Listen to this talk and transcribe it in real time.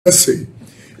Mercy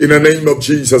in the name of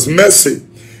Jesus. Mercy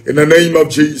in the name of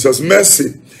Jesus.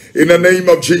 Mercy in the name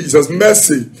of Jesus.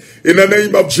 Mercy in the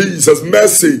name of Jesus.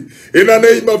 Mercy in the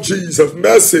name of Jesus.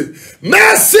 Mercy.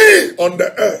 Mercy on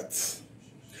the earth.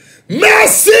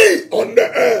 Mercy on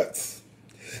the earth.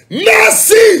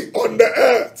 Mercy on the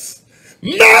earth.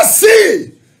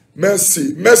 Mercy.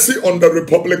 Mercy. Mercy on the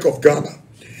Republic of Ghana.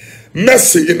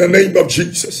 Mercy in the name of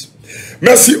Jesus.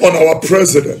 Mercy on our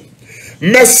president.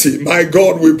 Mercy, my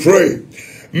God, we pray.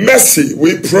 Mercy,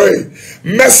 we pray.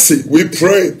 Mercy, we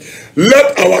pray.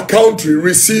 Let our country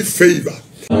receive favor.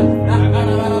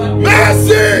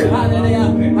 Mercy!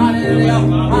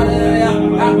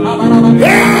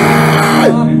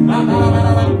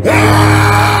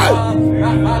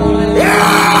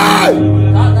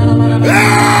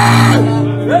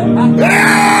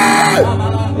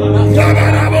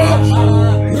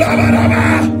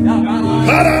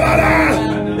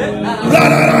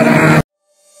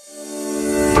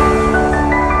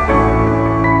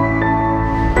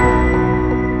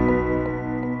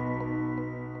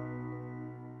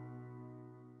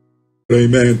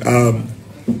 Amen.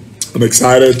 I'm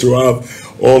excited to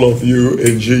have all of you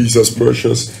in Jesus'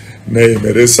 precious name.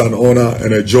 It is an honor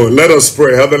and a joy. Let us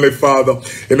pray. Heavenly Father,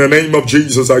 in the name of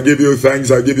Jesus, I give you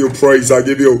thanks, I give you praise, I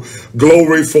give you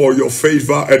glory for your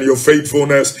favor and your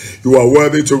faithfulness. You are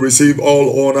worthy to receive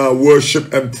all honor,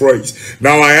 worship, and praise.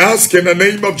 Now I ask in the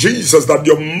name of Jesus that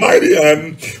your mighty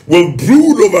hand will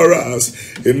brood over us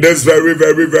in this very,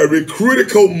 very, very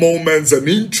critical moments and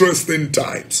interesting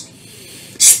times.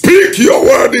 Speak your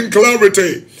word in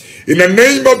clarity. In the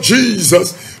name of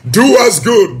Jesus, do us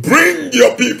good. Bring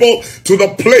your people to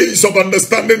the place of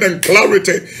understanding and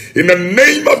clarity. In the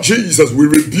name of Jesus, we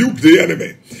rebuke the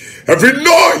enemy. Every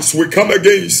noise we come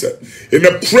against it. In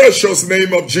the precious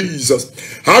name of Jesus.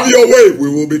 Have your way. We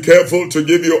will be careful to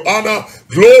give you honor,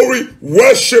 glory,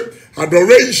 worship,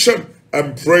 adoration,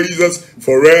 and praises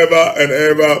forever and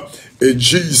ever. In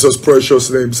Jesus' precious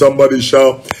name. Somebody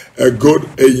shout a good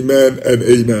amen and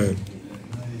amen.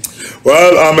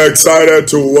 Well, I'm excited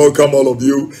to welcome all of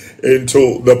you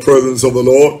into the presence of the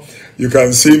Lord. You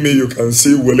can see me, you can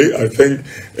see Willie. I think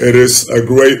it is a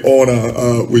great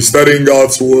honor. We're studying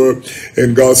God's word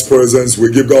in God's presence.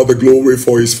 We give God the glory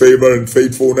for his favor and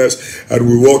faithfulness, and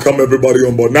we welcome everybody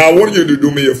on board. Now, I want you to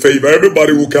do me a favor.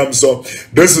 Everybody who comes on,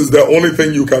 this is the only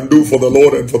thing you can do for the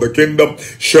Lord and for the kingdom.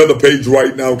 Share the page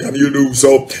right now. Can you do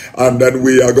so? And then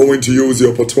we are going to use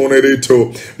the opportunity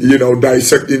to,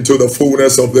 dissect into the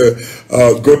fullness of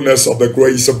the goodness of the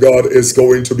grace of God. Is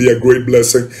going to be a great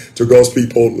blessing to God's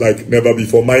people like never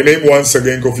before. My name once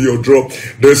again, Kofi Oduro.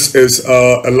 This is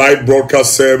a live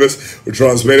broadcast service. We're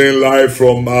transmitting live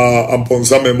from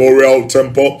Amponsa Memorial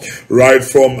Temple, right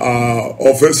from our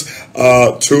office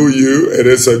to you. It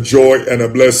is a joy and a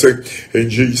blessing in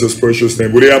Jesus' precious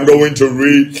name. Today I'm going to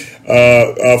read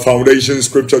foundation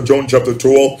scripture, John chapter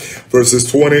 12,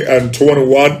 verses 20 and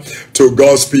 21 to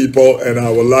God's people, and I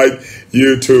would like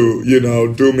you to,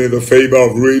 do me the favor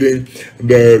of reading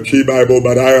the key Bible,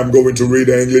 but I am going to read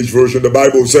the English version. The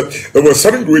Bible said, there were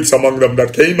 7 Greeks among them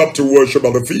that came up to worship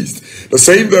at the feast. The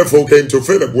same therefore came to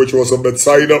Philip, which was of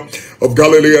Bethsaida of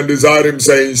Galilee, and desired him,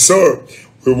 saying, Sir,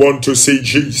 we want to see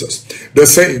Jesus. The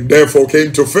same therefore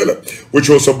came to Philip, which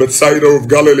was of Bethsaida of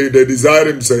Galilee. They desired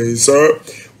him, saying, Sir,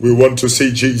 we want to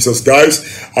see Jesus.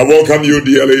 Guys, I welcome you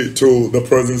dearly to the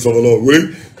presence of the Lord. Will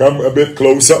you come a bit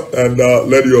closer and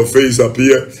let your face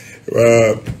appear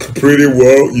pretty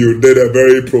well? You did a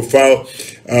very profound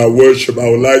worship. I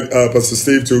would like Pastor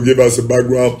Steve to give us a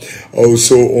background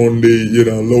also on the,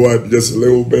 lower just a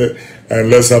little bit,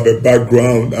 and let's have a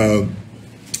background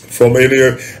from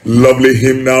any lovely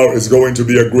hymn now. Is going to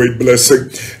be a great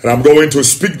blessing. And I'm going to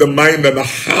speak the mind and the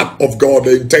heart of God,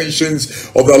 the intentions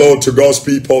of the Lord to God's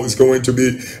people. Is going to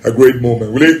be a great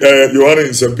moment. Will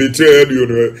Johannes and Peter,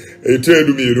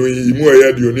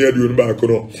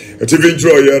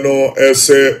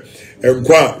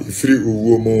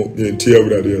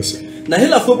 na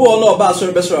hela football no ba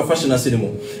so be so fashion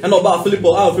asinimu and oba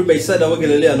Philippo Alfred be said that we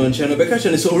Galilea no nche no be catch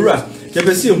ni so ora je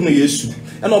pesi ehunu Yesu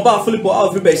and oba Philippo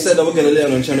Alfred be said that we Galilea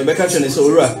no nche no be catch ni so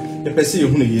ora je pesi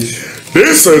ehunu Yesu.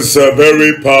 This is a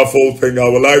very powerful thing. I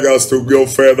would like us to go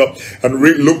further and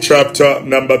read Luke chapter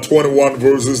number 21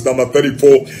 verses number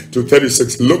 34 to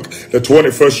 36. Luke the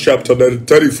 21st chapter, the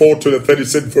 34 to the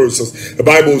 36 verses. The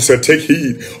Bible said, take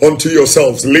heed unto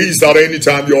yourselves, lest at any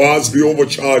time your hearts be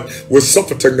overcharged with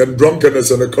surfeiting and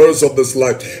drunkenness and the curse of this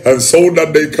life, and so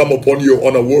that they come upon you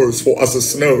unawares. For as a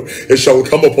snare it shall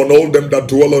come upon all them that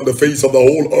dwell on the face of the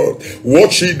whole earth.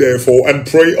 Watch ye therefore and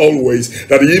pray always,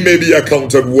 that ye may may be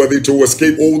accounted worthy to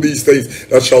escape all these things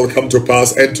that shall come to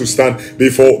pass, and to stand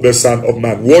before the Son of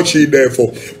Man. Watch ye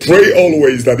therefore, pray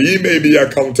always, that ye may be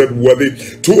accounted worthy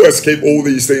to escape all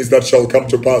these things that shall come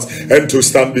to pass, and to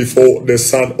stand before the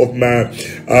Son of Man.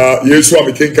 Yesu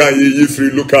amikenka ye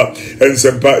free Luka and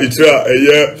sempa itra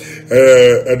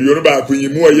and Yoruba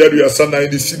kuyimu ayadu asana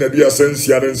indi sina du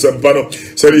asensia and sempano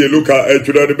seri Luka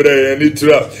etula de bre and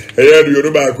itra ayadu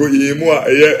Yoruba kuyimu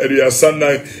aye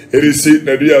asana erisi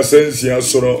na du asensia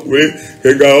sono we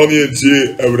kenga oni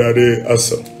enti awrade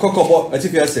asa kokobo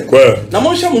atifi ase na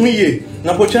monsha mu hiye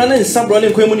na pochana nsabro ne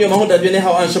kwemu ne mahoda dwe ne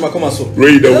ha anhye makoma so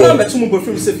read the word na betu mu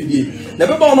bofim se fidie na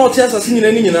beba ona otia asase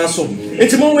nyina ni nyina so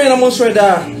enti mo wen na monsre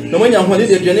da na manya hode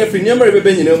de dwe ne afri ne mare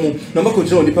bebe nyina mu na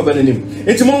makojina onipa ba nanim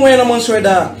enti mo wen na monsre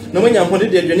da na manya hode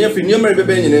de dwe ne afri ne mare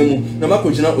bebe nyina mu na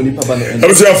makojina onipa ba nanim.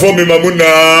 I'm saying for me mamuna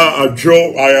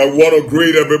ajo, I want to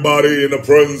greet everybody in the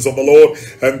presence of the Lord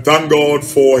and thank God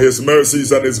for his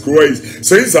mercies and his grace.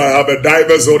 Since I have a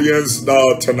diverse audience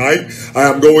tonight, I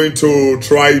am going to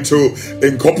try to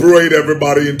incorporate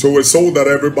everybody into it so that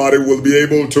everybody will be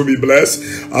able to be blessed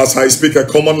as I speak a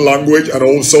common language, and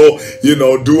also, you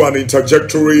know, do an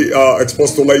interjectory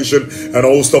expostulation and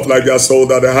all stuff like that, so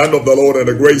that the hand of the Lord and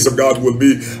the grace of God will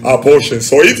be our portion.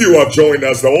 So if you have joined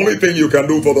us, the only thing you can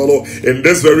do for the Lord in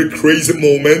this very crazy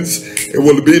moments, it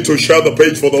will be to share the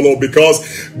page for the Lord, because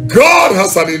God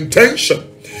has an intention,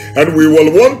 and we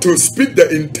will want to speak the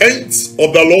intents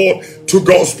of the Lord to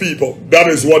God's people. That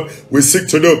is what we seek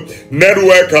to do.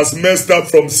 Network has messed up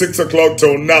from 6 o'clock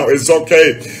till now. It's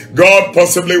okay. God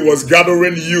possibly was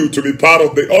gathering you to be part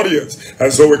of the audience,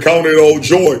 and so we count it all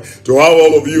joy to have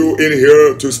all of you in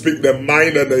here to speak the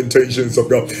mind and the intentions of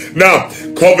God. Now,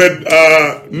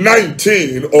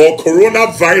 COVID-19 or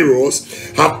coronavirus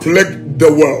have plagued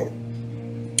the world,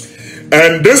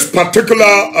 and this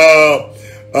particular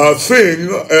thing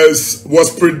was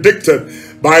predicted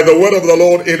by the word of the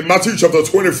Lord in Matthew chapter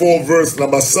 24 verse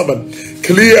number 7.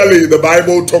 Clearly the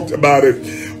Bible talked about it.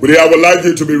 I would like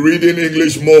you to be reading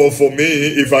English more for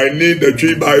me. If I need the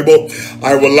G Bible,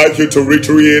 I would like you to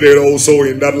recreate it also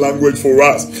in that language for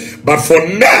us. But for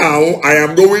now, I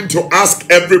am going to ask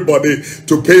everybody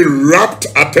to pay rapt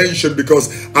attention, because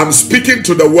I'm speaking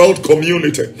to the world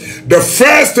community. The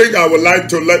first thing I would like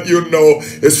to let you know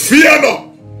is fear not.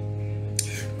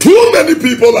 Too many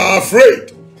people are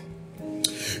afraid.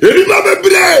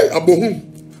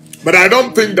 But I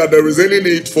don't think that there is any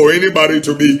need for anybody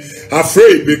to be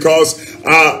afraid, because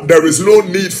there is no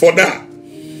need for that.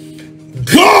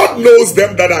 God knows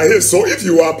them that are his. So if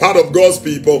you are part of God's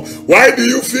people, why do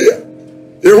you fear?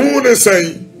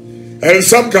 And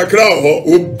some kakra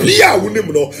obia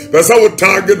wunim no pesa wo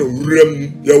tag no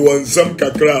rem ye won some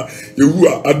kakra yehu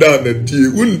adana die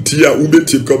unti a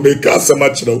ubeti ko make asema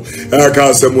chiro aka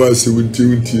asema asi unti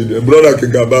brother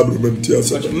kega bible menti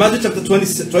asa. Matthew chapter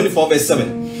 24 verse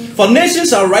 7. For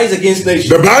nations shall rise against nations.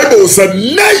 The Bible said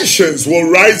nations will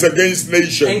rise against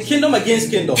nations. And kingdom against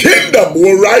kingdom. Kingdom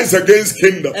will rise against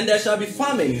kingdom. And there shall be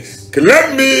famines.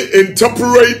 Let me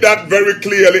interpret that very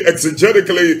clearly,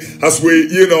 exegetically, as we,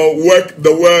 work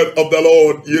the word of the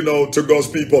Lord, to God's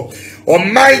people.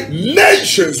 On my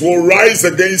nations will rise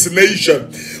against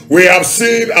nation. We have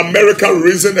seen America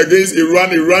risen against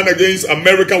Iran, Iran against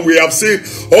America. We have seen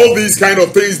all these kind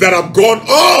of things that have gone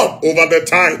on over the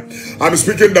time. I'm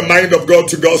speaking the mind of God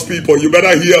to God's people. You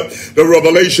better hear the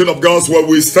revelation of God's word.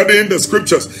 We're studying the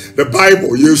scriptures, the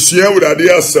Bible. You share with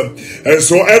ideas. And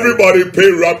so everybody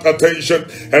pay rapt attention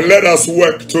and let us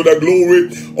work to the glory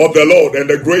of the Lord, and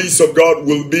the grace of God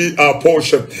will be our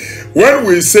portion. When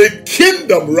we say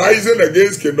kingdom rising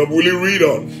against kingdom, will you read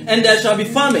on? And there shall be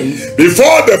famines.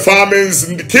 Before the famines,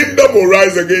 the kingdom will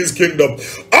rise against kingdom.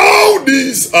 All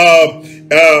these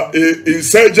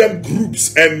insurgent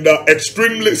groups and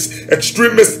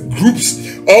extremist groups,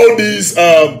 all these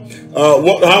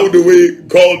how do we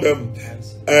call them?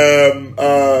 I'm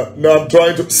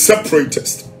trying to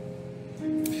separatists.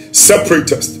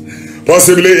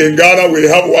 Possibly in Ghana we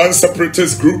have one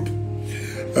separatist group.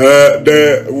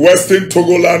 The Western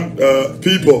Togoland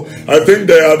people, I think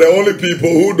they are the only people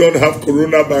who don't have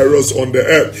coronavirus on the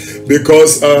earth,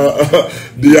 because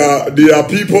their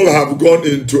people have gone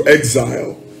into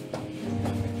exile.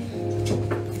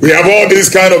 We have all these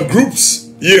kind of groups,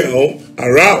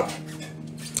 around.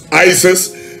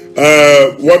 ISIS,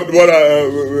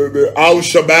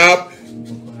 Al-Shabaab,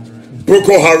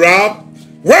 Boko Haram.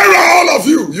 Where are all of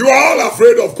you? You are all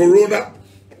afraid of corona?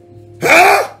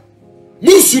 Huh?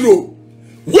 Musuro,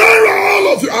 where are all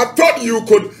of you? I thought you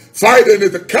could fight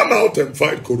anything. Come out and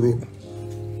fight corona.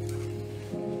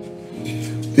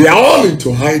 They are all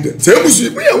into hiding. I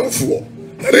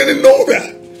didn't know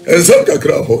that. And some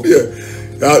kakrabo, yeah.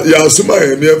 Ya suma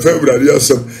me February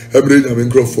asem ebre nyame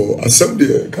nkrofo asem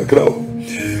de kakrabo.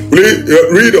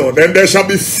 Read on. And there shall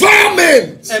be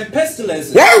famines and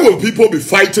pestilences. Why will people be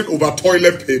fighting over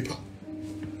toilet paper?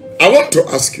 I want to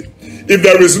ask you, if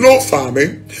there is no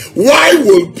famine, why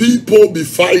will people be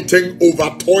fighting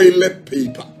over toilet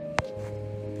paper?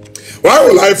 Why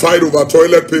will I fight over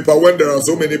toilet paper when there are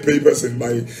so many papers in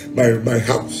my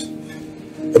house?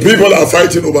 The people are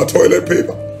fighting over toilet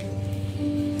paper.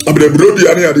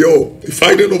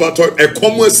 Fighting over toilet.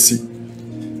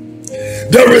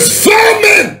 There is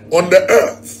famine on the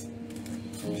earth.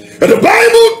 And the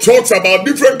Bible talks about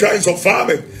different kinds of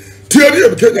famine.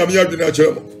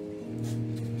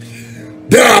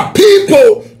 There are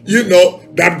people,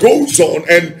 that goes on,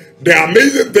 and the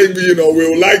amazing thing, we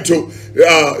would like to,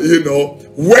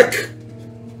 work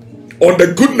on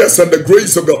the goodness and the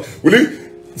grace of God.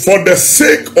 For the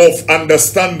sake of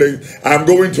understanding, I'm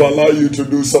going to allow you to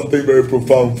do something very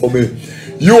profound for me.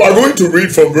 You are going to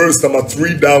read from verse number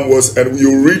 3 downwards, and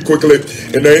you read quickly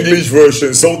in the English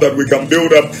version so that we can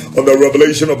build up on the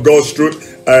revelation of God's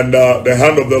truth, and the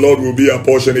hand of the Lord will be our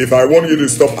portion. If I want you to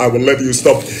stop, I will let you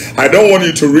stop. I don't want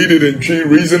you to read it in tree.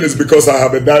 Reason is because I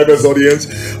have a diverse audience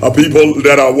of people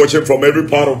that are watching from every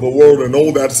part of the world and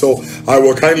all that. So I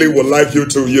would like you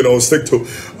to, stick to,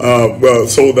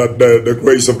 so that the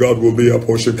grace of God will be our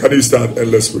portion. Can you start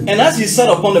and let's read? And as he sat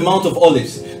upon the Mount of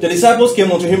Olives, the disciples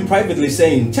came unto him privately,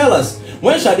 saying, Tell us,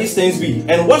 when shall these things be?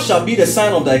 And what shall be the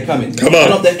sign of thy coming?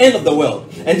 And of the end of the world?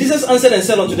 And Jesus answered and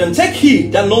said unto them, Take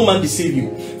heed that no man deceive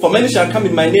you. For many shall come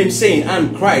in my name, saying, I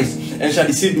am Christ, and shall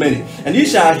deceive many. And ye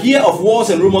shall hear of wars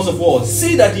and rumors of wars.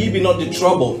 See that ye be not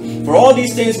troubled. For all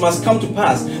these things must come to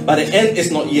pass, but the end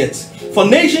is not yet. For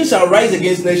nations shall rise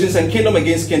against nations, and kingdom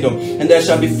against kingdom. And there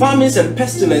shall be famines and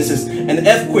pestilences and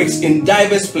earthquakes in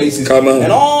divers places.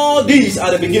 And all these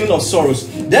are the beginning of sorrows.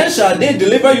 Then shall they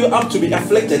deliver you up to be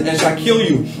afflicted, and shall kill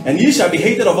you. And ye shall be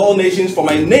hated of all nations for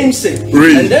my name's sake.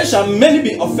 And then shall many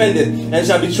be offended, and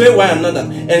shall betray one another,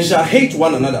 and shall hate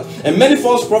one another. And many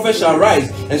false prophets shall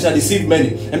rise, and shall deceive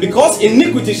many. And because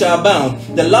iniquity shall abound,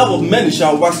 the love of many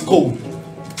shall wax cold.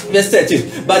 Verse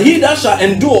 13. But he that shall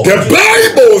endure. The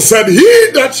Bible said, he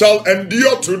that shall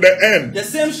endure to the end, the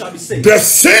same shall be saved. The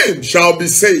same shall be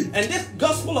saved. And this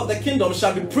gospel of the kingdom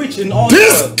shall be preached in all the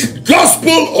world. This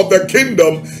gospel of the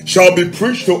kingdom shall be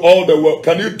preached to all the world.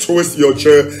 Can you twist your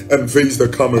chair and face the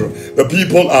camera? The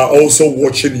people are also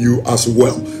watching you as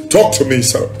well. Talk to me,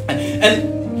 sir.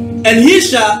 And he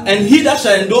that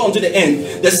shall endure unto the end,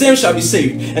 the same shall be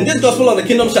saved. And this gospel of the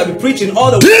kingdom shall be preached in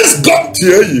all the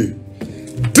world.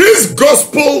 This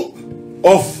gospel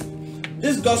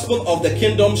of the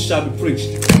kingdom shall be preached.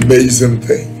 Amazing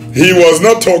thing. He was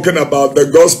not talking about the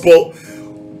gospel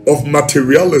of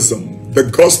materialism, the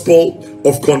gospel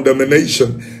of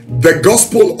condemnation, the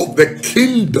gospel of the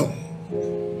kingdom.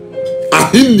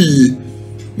 Ahini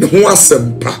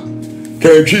nwasempa.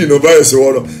 Let's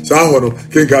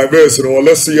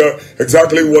see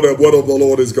exactly what of the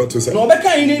Lord is got to say.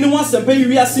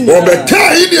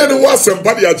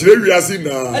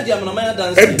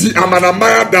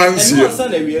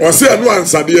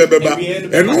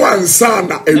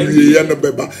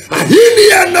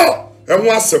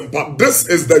 This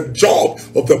is the job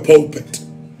of the pulpit.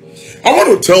 I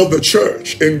want to tell the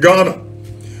church in Ghana,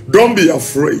 don't be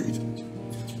afraid.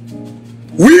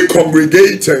 We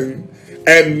congregating.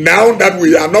 And now that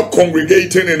we are not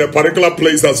congregating in a particular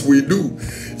place as we do,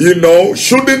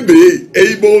 shouldn't be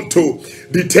able to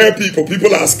deter people.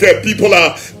 People are scared. People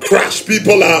are crushed.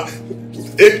 People are...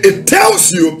 It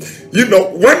tells you,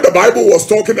 when the Bible was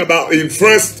talking about in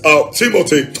 2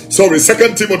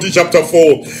 Timothy chapter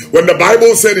 4, when the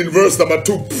Bible said in verse number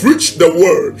 2, preach the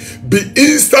word, be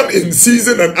instant in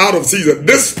season and out of season.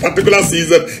 This particular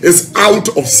season is out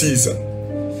of season.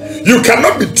 You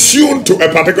cannot be tuned to a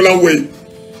particular way.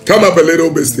 Come up a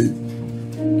little bit, Steve.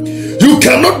 You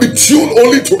cannot be tuned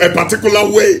only to a particular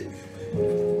way.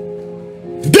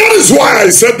 That is why I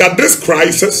said that this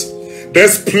crisis,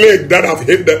 this plague that have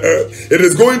hit the earth, it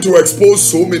is going to expose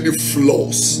so many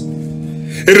flaws.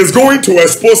 It is going to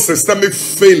expose systemic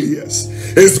failures.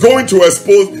 It's going to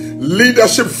expose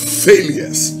leadership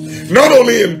failures. Not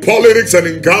only in politics and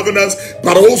in governance,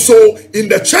 but also in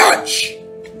the church.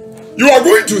 You are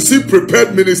going to see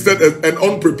prepared ministers and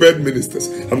unprepared ministers.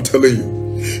 I'm telling you.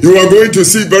 You are going to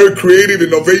see very creative,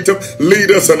 innovative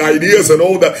leaders and ideas and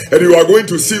all that. And you are going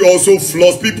to see also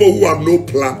flaws, people who have no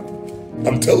plan.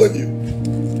 I'm telling you.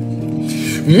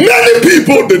 Many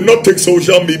people did not take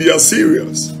social media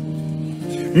serious.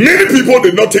 Many people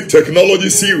did not take technology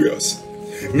serious.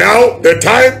 Now, the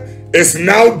time is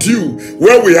now due,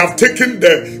 where we have taken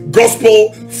the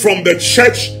gospel from the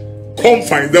church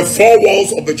confines, the four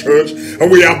walls of the church,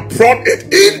 and we have brought it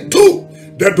into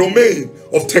the domain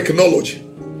of technology.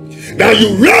 Now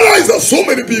you realize that so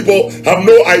many people have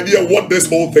no idea what this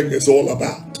whole thing is all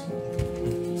about.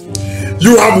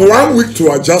 You have 1 week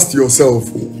to adjust yourself.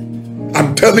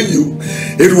 I'm telling you,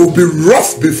 it will be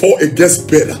rough before it gets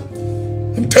better.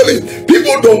 I'm telling you,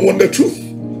 people don't want the truth,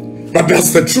 but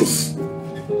that's the truth.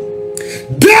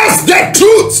 That's the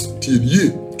truth.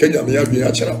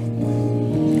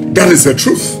 That is the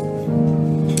truth.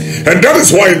 And that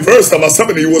is why in verse number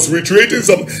 7 he was reiterating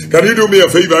some. Can you do me a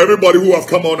favor? Everybody who have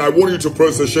come on, I want you to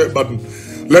press the share button.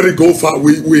 Let it go far.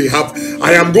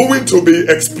 I am going to be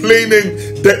explaining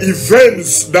the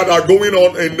events that are going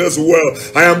on in this world.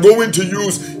 I am going to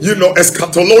use,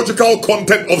 eschatological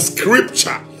content of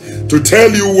scripture to tell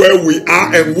you where we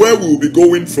are and where we will be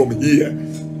going from here.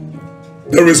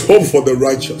 There is hope for the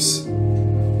righteous.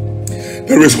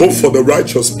 There is hope for the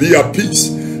righteous. Be at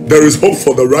peace. There is hope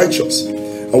for the righteous.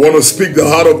 I want to speak the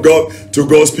heart of God to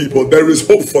God's people. There is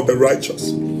hope for the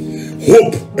righteous.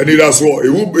 Hope, and it as well. It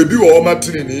will be all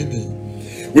matter in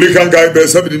we can guide by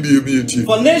something in the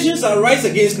For nations shall rise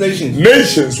against nations.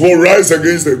 Nations will rise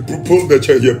against the. Pull the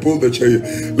chair here. Pull the chair here.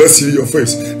 Let's see your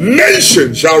face.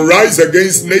 Nation shall rise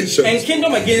against nation. And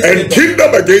kingdom against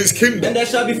kingdom against kingdom. And there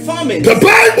shall be famine. The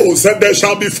Bible said there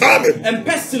shall be famine. And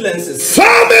pestilences.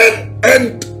 Famine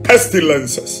and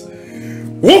pestilences.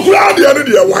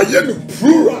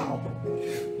 Plural.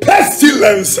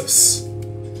 Pestilences.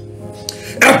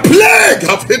 A plague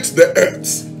have hit the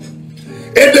earth.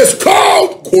 It is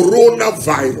called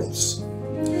coronavirus.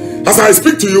 As I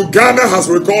speak to you, Ghana has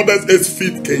recorded its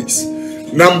 5th case.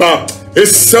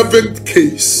 Its 7th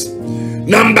case.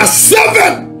 Number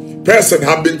 7 person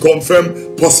have been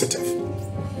confirmed positive.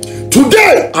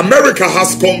 Today, America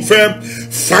has confirmed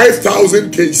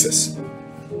 5,000 cases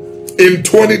in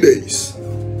 20 days.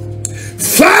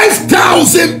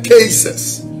 5,000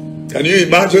 cases. Can you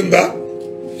imagine that?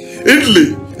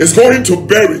 Italy is going to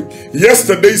bury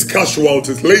yesterday's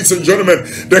casualties. Ladies and gentlemen,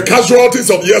 the casualties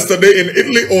of yesterday in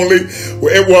Italy only,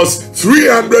 it was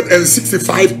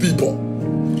 365 people.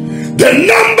 The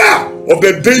number of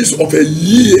the days of a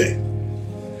year,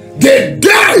 they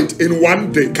died in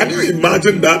one day. Can you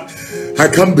imagine that? I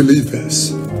can't believe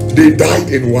this. They died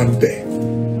in one day.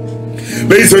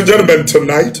 Ladies and gentlemen,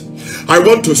 tonight I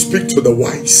want to speak to the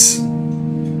wise.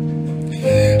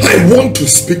 I want to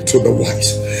speak to the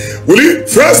wise. Will you?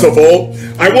 First of all,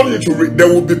 I want you to read. There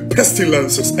will be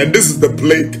pestilences, and this is the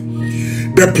plague.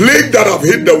 The plague that have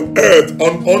hit the earth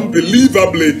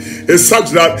unbelievably is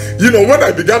such that, when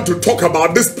I began to talk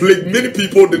about this plague, many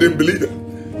people didn't believe it.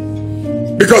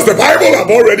 Because the Bible have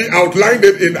already outlined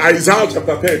it in Isaiah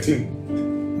chapter 13.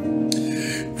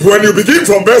 When you begin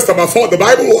from verse number 4, the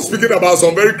Bible was speaking about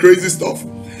some very crazy stuff.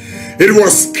 It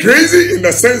was crazy in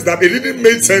the sense that it didn't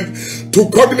make sense to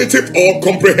cognitive or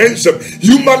comprehension,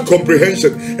 human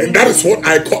comprehension, and that is what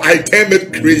I term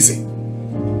it crazy.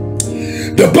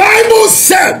 The Bible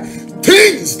said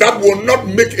things that will not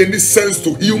make any sense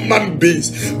to human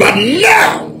beings, but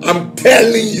now I'm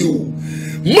telling you,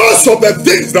 most of the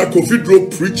things that Kofi Oduro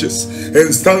preaches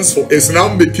and stands for is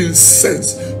now making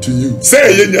sense to you.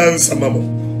 Say Yenyan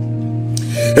Samamo.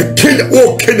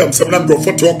 Kenya some number of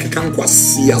photo can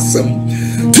quasi some.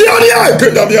 Tiania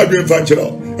Kenya me adwin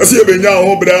fanchero. Asi e benya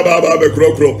ho bra ba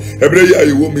krokro. Ebreya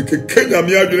you me Kenya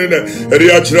me adwin na eri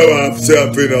achira wa say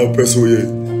afi na opeso ye.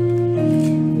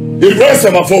 In verse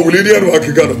number 4 will you know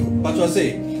akika no. But you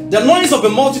say the noise of a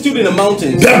multitude in the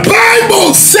mountains. The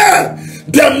Bible said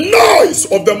the noise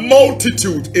of the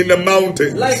multitude in the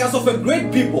mountains. Like as of a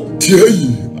great people.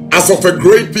 As of a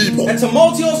great people. A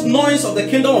tumultuous noise of the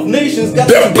kingdom of nations. I'm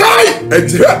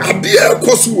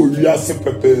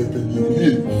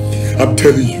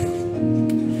telling you.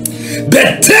 The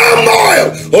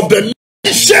turmoil of the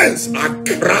nations are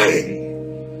crying.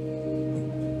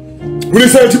 Will you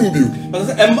say it will be?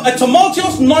 A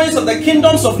tumultuous noise of the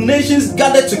kingdoms of nations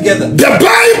gathered together. The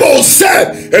Bible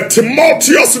said a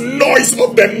tumultuous noise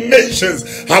of the nations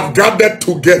have gathered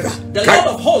together. The Lord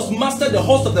of hosts mastered the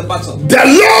host of the battle. The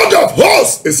Lord of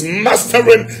hosts is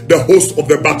mastering the host of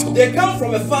the battle. They come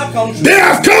from a far country. They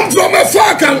have come from a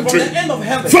far country. From the end of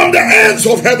heaven. From the ends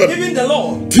of heaven. Even the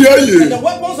Lord. And the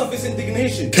weapons of his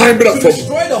indignation. To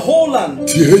destroy the whole land.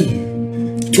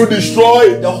 To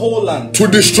destroy the whole land. To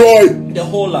destroy the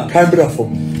whole land.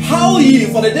 Howl ye,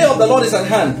 for the day of the Lord is at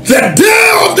hand. The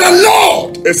day of the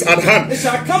Lord is at hand. It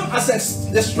shall come as a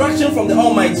destruction from the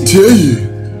Almighty.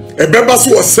 Ebeba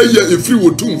so say if you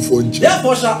would do for you.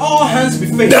 Therefore shall all hands be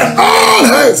fixed. All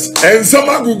hands. And some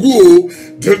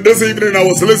this evening I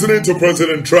was listening to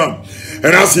President Trump, and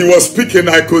as he was speaking,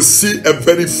 I could see a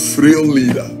very frail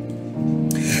leader.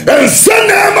 And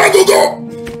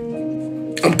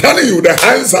I'm telling you, the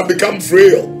hands have become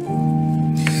frail.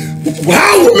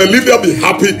 How will a leader be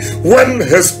happy when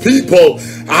his people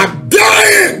are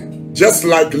dying just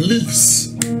like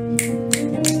leaves?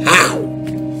 How?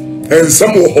 And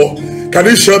some more. Can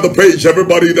you share the page?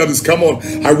 Everybody that is come on,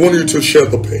 I want you to share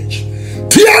the page.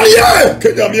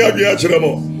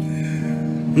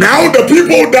 Now the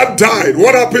people that died,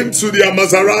 what happened to their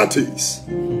Maseratis?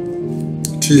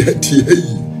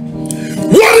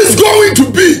 What is going to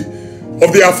be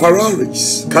of their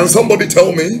Ferraris? Can somebody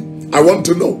tell me? I want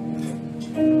to know.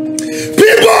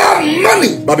 People have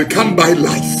money, but they can't buy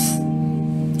life.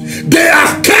 They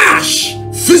have cash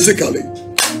physically.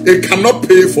 They cannot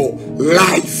pay for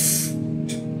life.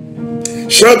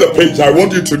 Share the page. I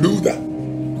want you to do that.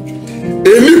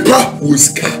 Elipa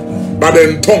Wiska, but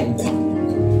then Tonkwa.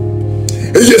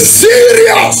 It's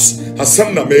serious. I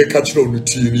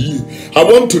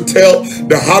want to tell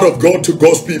the heart of God to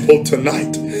God's people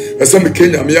tonight. The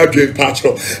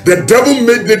devil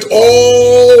made it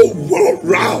all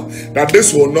round that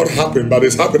this will not happen, but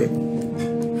it's happening.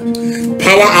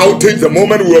 Power outage, the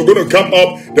moment we were going to come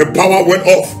up, the power went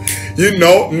off. You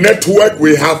know, network,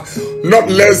 we have not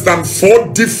less than 4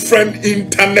 different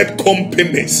internet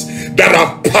companies that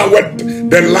have powered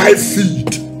the live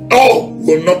feed. All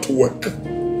will not work.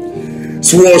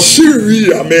 So she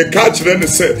may catch them and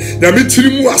say,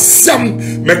 Yamitri was some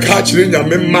may catch them,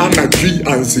 Yamana tree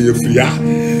and say, Fia.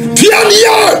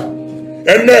 Tiania!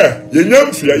 And there,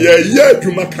 Yamfia,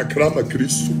 Juma Kakrama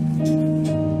Christo.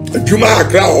 Juma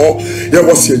Akra, there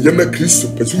was a Yama Christo,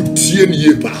 but you Tian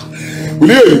Yepa.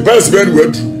 Will verse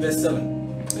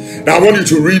 7. Now I want you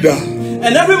to read that.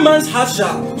 And every man's heart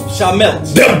shall melt.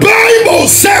 The Bible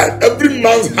said every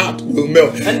man's heart will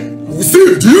melt. And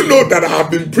see, do you know that I have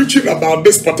been preaching about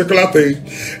this particular thing?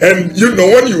 And you know,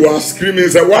 when you are screaming,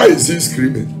 say, why is he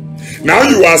screaming? Now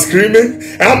you are screaming.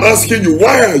 I'm asking you,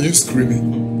 why are you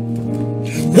screaming?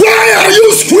 Why are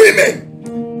you screaming?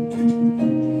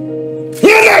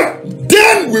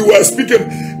 Then we were speaking.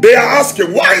 They are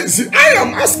asking, why is it? I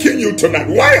am asking you tonight,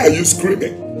 why are you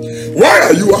screaming? Why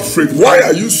are you afraid? Why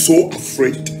are you so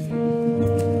afraid?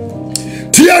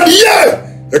 For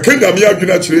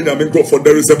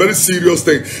there is a very serious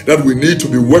thing that we need to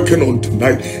be working on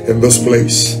tonight in this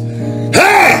place.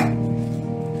 Hey!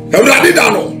 Verse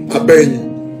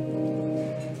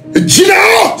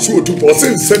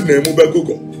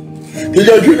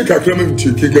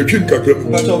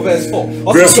 4.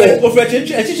 Verse 4.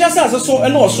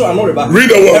 Read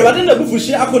the word.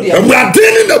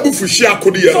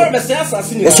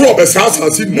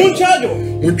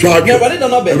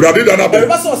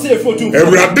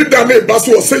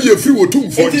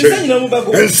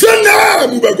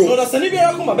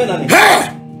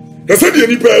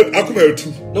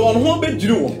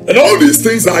 And all these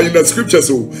things are in the scriptures.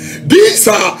 So these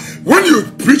are, when you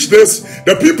preach this,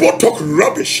 the people talk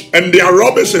rubbish, and their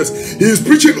rubbish is he is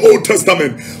preaching Old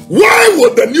Testament. Why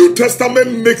would the New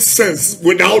Testament make sense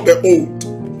without the Old?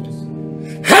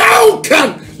 How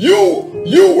can you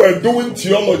were doing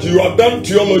theology, you have done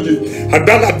theology, have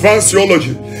done advanced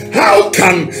theology. How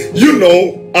can you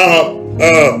know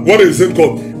what is it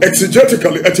called?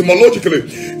 Exegetically, etymologically,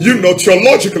 you know,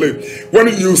 theologically, when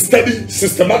you study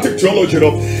systematic theology, you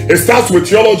know, it starts with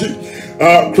theology,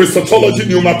 Christology,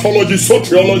 pneumatology,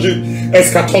 soteriology,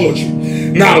 eschatology.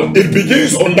 Now, it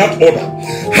begins on that order.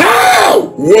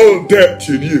 How will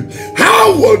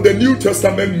the New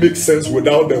Testament make sense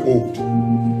without the Old?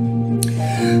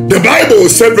 The Bible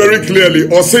said very clearly,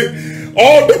 or say,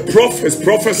 all the prophets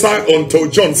prophesied until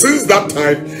John. Since that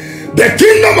time, the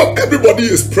kingdom of everybody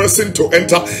is pressing to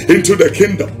enter into the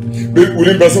kingdom.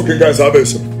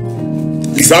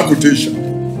 It's a quotation.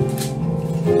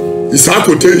 It's a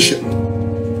quotation.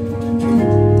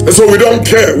 And so we don't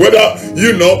care whether,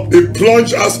 you know, it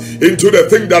plunge us into the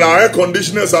thing that our air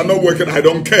conditioners are not working. I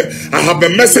don't care. I have a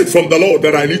message from the Lord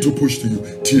that I need to push to you.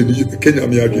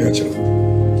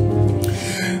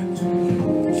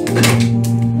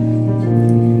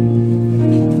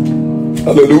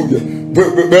 Hallelujah.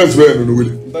 Verse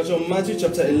Matthew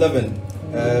chapter 11,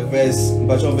 verse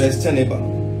 10.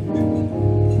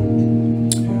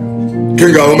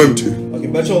 King Government. Okay,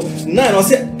 but 9. I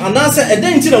say, and answer a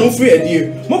day until I'm free a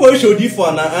dear. Mobile show D for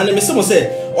and I say,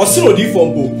 Osino di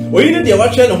fombo. Oyini de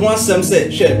watch no ho asem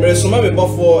say, "She, me soma me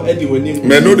bofo e di wonim."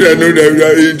 Me no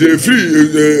the free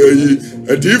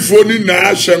the phone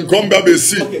na shenkom ba be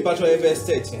see. Okay, Pastor verse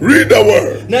 13. Read the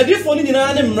word. Na di phone ni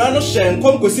na ne mra no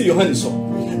shenkom kosi Yohane so.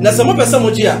 Na se mo pesa mo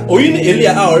gi a, oyini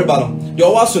Elia a oreba no. De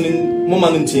o waso ni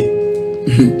moma no nti.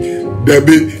 There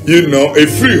be, you know, a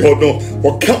free hono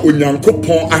or cat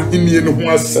unyankopon ahini no ho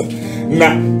asem.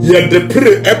 Na ye de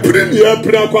pray e pray ye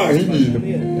pray kwa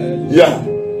ahini. Yeah.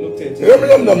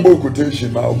 Yem number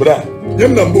quotation ma bra.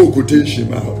 Yem number quotation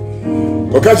ma.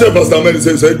 Okache pastor man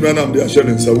say man am dey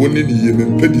assurance say woni ni ye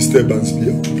me disturbance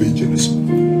be page this.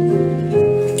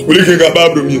 We look at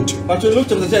Bible mute. But Luke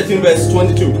chapter 13 verse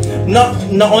 22. Na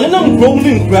onenam grow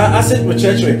ni nkura asset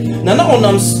recherche. Na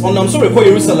onam so rekọ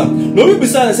Jerusalem. No be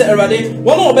say Erade,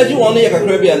 one obeji one ye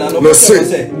kakra bia na no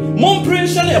say. Mon pray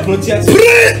shall approtia.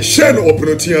 Pray shall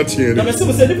approtia. Na me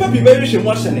say nipa bi be hwe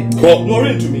mo hye ne. No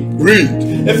read to me. Read.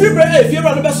 If you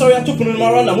run be sorry atopunu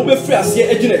mara na mo be free ase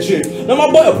agina chire. Na ma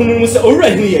boy apunu mu say owura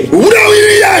hini ye. Owura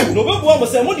hini ye. No be bo mo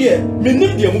say mo de me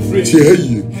nim de mo free.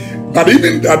 But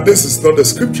even that this is not the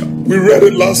scripture. We read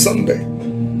it last Sunday.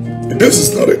 This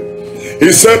is not it.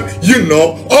 He said, you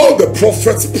know, all the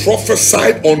prophets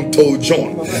prophesied until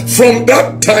John. From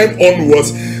that time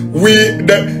onwards,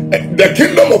 the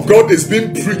kingdom of God is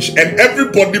being preached and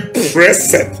everybody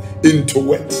presseth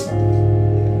into it.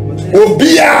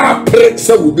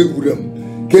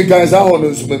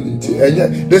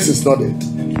 This is not it.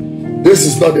 This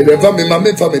is not it.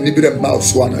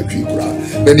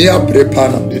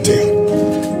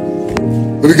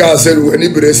 Because I said, when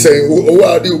anybody saying,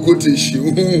 "Oh, do you go to issue?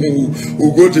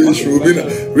 Who go to issue?"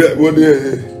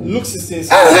 Luke 16.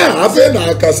 I've been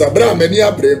a Casabra, many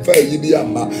a brave fire, you be a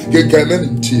man. Get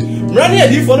coming to Rania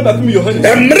did for about me, Yohane.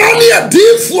 And Rania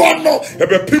did for no,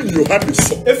 ever pin you had this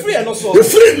so. A free and no so. A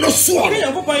free no so.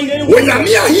 When you're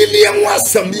near Helium was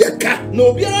some year cat.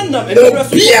 No, Biana, and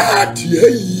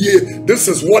this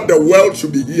is what the world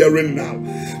should be hearing now.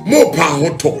 More power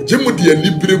to Jimmy and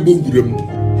Libra.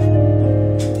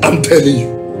 I'm telling you.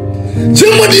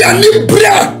 Jimmy and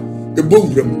Libra.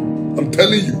 I'm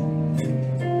telling you.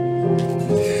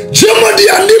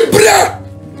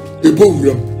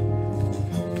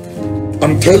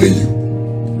 I'm telling you.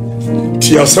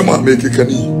 Tiasama make it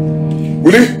kani.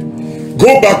 Will you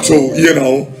go back to, you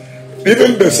know,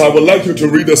 even this? I would like you to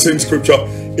read the same scripture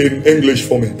in English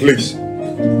for me, please.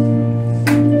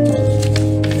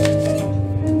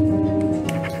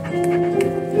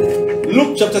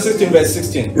 Luke chapter 16 verse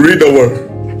 16. Read the word.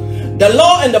 The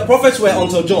law and the prophets were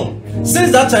until John.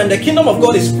 Since that time, the kingdom of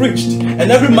God is preached,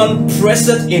 and every man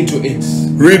presseth into it.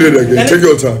 Read it again. Take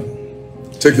your time.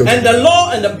 Take your time. And the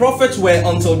law and the prophets were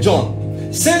until John.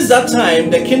 Since that time,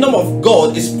 the kingdom of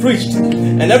God is preached,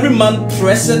 and every man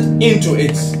presseth into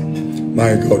it.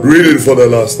 My God. Read it for the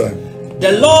last time.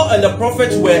 The law and the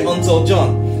prophets were until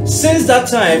John. Since that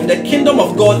time, the kingdom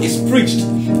of God is preached,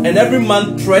 and every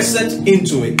man presseth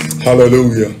into it.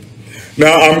 Hallelujah.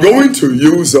 Now, I'm going to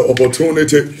use the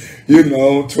opportunity, you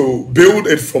know, to build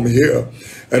it from here.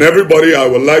 And everybody, I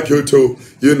would like you to,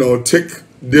 you know, take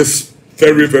this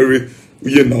very, very,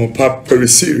 you know, part very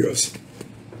serious.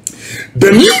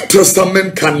 The New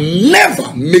Testament can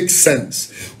never make sense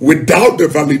without the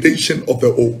validation of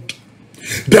the Old.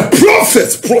 The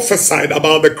prophets prophesied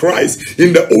about the Christ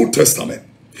in the Old Testament.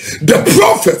 The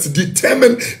prophets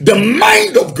determined the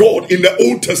mind of God in the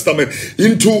Old Testament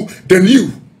into the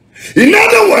New. In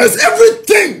other words,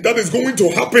 everything that is going to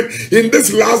happen in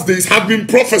these last days have been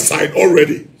prophesied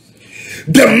already.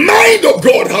 The mind of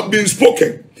God have been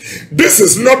spoken. This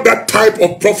is not that type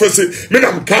of prophecy. No,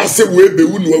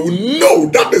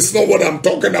 that is not what I'm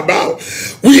talking about.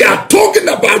 We are talking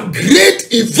about great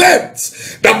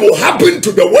events that will happen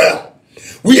to the world.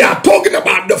 We are talking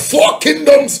about the four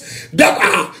kingdoms that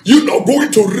are, you know,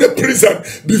 going to represent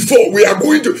before. We are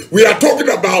talking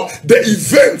about the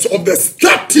events of the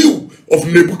statue of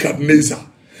Nebuchadnezzar.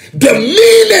 The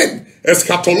meaning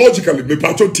eschatologically,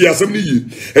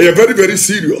 very, very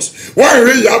serious. Why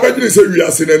we say we are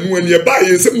saying when you buy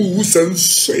some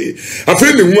say I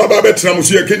feel the one about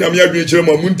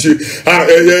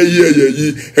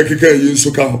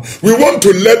we want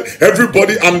to let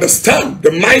everybody understand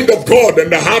the mind of God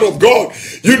and the heart of God,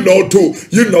 you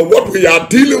know what we are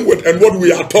dealing with and what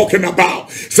we are talking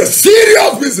about. It's a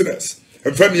serious business.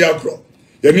 And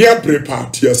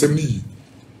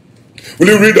will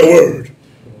you read the word?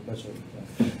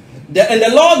 And the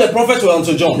law, the prophets were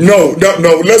unto John. No.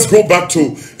 Let's go back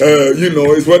to,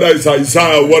 it's whether it's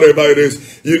Isaiah or whatever it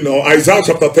is. Isaiah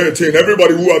chapter 13.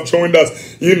 Everybody who have joined us,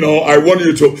 I want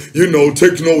you to,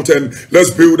 take note and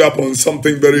let's build up on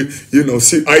something very,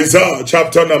 see Isaiah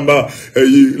chapter number,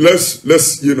 let's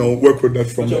work with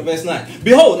that from there. Verse 9.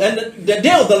 Behold, and the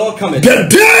day of the Lord cometh. The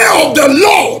day of the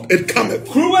Lord, it cometh.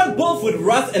 Cruel both with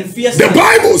wrath and fierce. The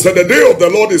Bible said the day of the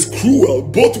Lord is cruel,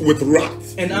 both with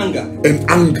wrath and anger.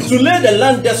 To lay the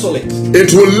land desolate.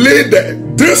 It will lay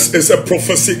this is a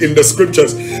prophecy in the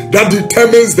scriptures that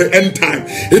determines the end time.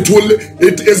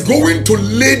 It is going to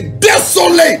lay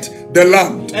desolate the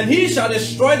land. And he shall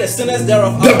destroy the sinners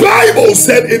thereof. The Bible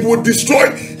said it would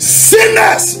destroy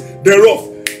sinners thereof.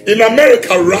 In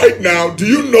America right now, do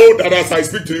you know that as I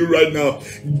speak to you right now,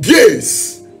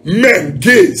 gays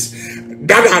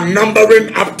that are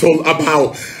numbering up to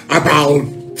about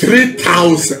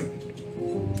 3,000,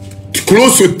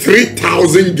 close to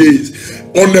 3,000 gays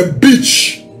on a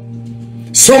beach,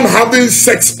 some having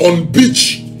sex on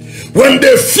beach. When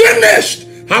they finished,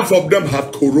 half of them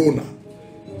have corona.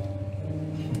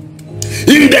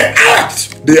 In the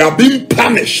act, they are being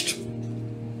punished,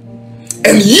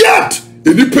 and yet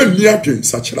the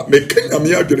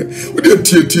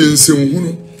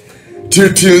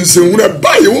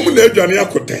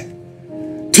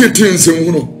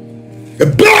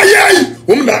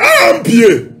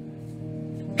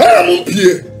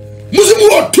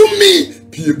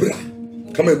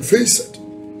come and face it.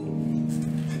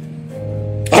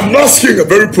 I'm asking a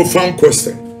very profound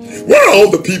question. Where are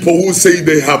all the people who say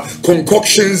they have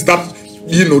concoctions that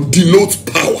denote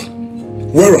power?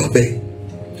 Where are they?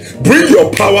 Bring your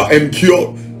power and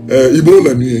cure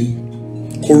Ebola,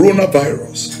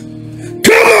 coronavirus.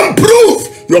 Come and prove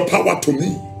your power to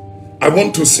me. I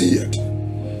want to see it.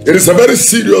 It is a very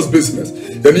serious business.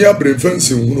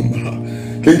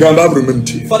 For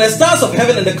the stars of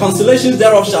heaven and the constellations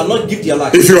thereof shall not give their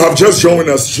light. If you have just joined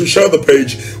us, share the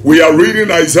page. We are reading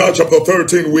Isaiah chapter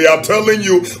 13. We are telling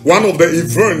you one of the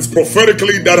events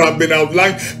prophetically that have been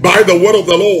outlined by the word of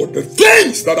the Lord. The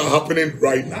things that are happening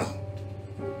right now.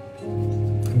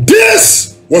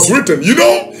 This was written.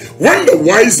 When the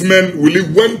wise men really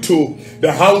went to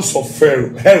the house of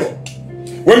Herod,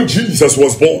 when Jesus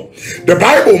was born, the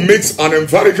Bible makes an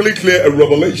emphatically clear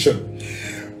revelation.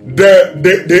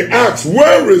 They asked,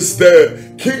 where is the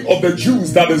king of the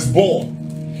Jews that is born?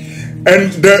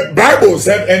 And the Bible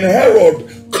said, and Herod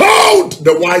called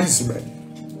the wise men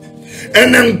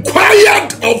and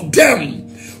inquired of them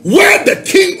where the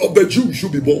king of the Jews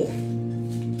should be born.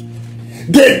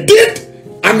 They did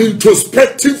an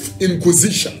introspective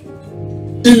inquisition.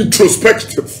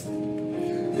 Introspective.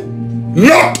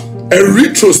 Not a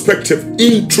retrospective.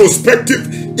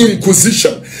 Introspective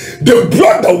inquisition. They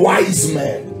brought the wise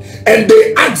men and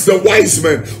they asked the wise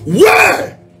men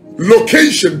where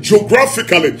location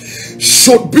geographically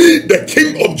should be the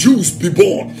king of Jews be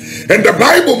born. And the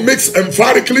Bible makes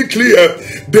emphatically clear,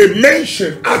 they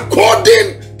mention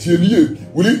according to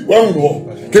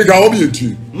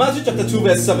Matthew chapter 2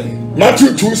 verse 7.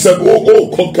 Matthew 2 said,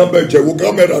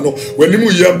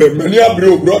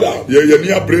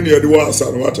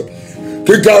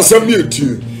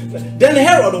 Then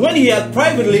Herod, when he had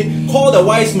privately called the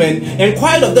wise men,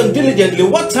 inquired of them diligently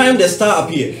what time the star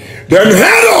appeared. Then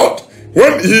Herod,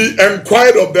 when he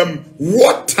inquired of them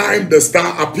what time the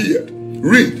star appeared,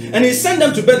 read. And he sent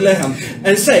them to Bethlehem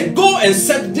and said, go and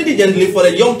search diligently for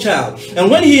the young child.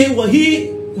 And when he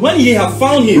have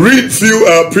found him. Read few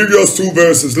previous two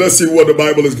verses. Let's see what the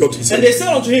Bible is going to say. And they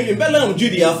said unto him, in Bethlehem of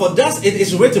Judea, for thus it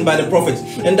is written by the prophets,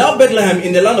 and thou Bethlehem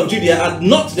in the land of Judea art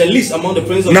not the least among the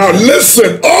princes of Now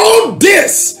listen, all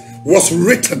this was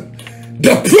written.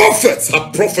 The prophets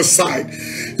have prophesied.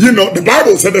 The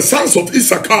Bible said the sons of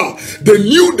Issachar, they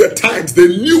knew the times, they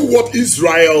knew what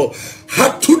Israel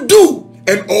had to do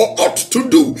and or ought to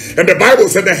do. And the Bible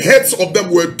said the heads of them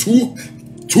were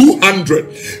 200.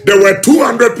 There were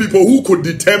 200 people who could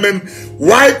determine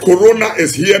why Corona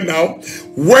is here now,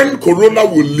 when Corona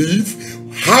will leave,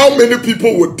 how many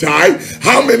people will die,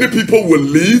 how many people will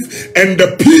leave, and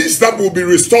the peace that will be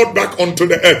restored back onto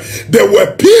the earth. There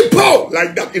were people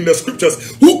like that in the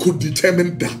scriptures who could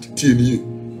determine that.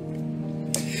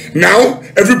 Now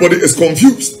everybody is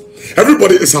confused.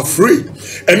 Everybody is afraid,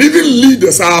 and even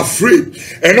leaders are afraid,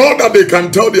 and all that they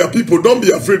can tell their people, don't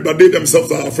be afraid, but they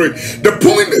themselves are afraid. The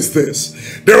point is this: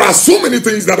 there are so many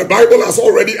things that the Bible has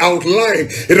already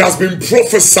outlined. It has been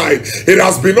prophesied. It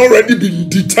has been already been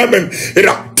determined.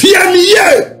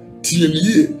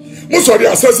 Most of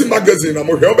the assessing magazine, I'm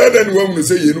better than when we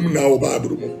say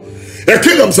A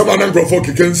kingdom someone and for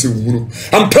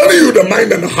I'm telling you the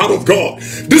mind and the heart of God.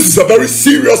 This is a very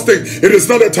serious thing. It is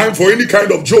not a time for any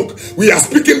kind of joke. We are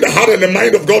speaking the heart and the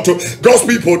mind of God to God's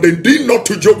people. They did not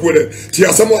to joke with it.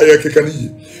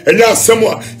 And yeah,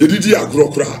 someone you did ya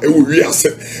grokra, it will be a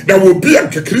set. There will be a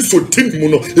Christo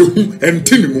tinmuno and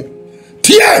tinmu.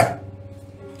 Tia,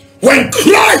 when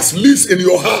Christ lives in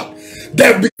your heart,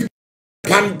 there will be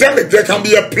pandemic, there can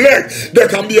be a plague, there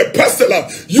can be a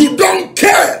pestilence. You don't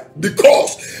care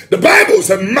because the Bible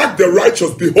said, mark the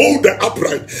righteous, behold the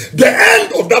upright. The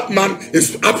end of that man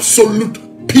is absolute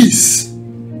peace.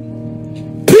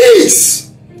 Peace.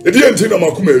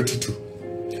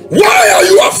 Why are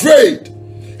you afraid?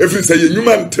 If it's a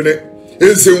human today,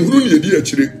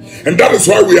 and that is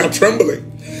why we are trembling.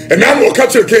 And now we'll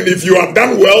catch you again. If you have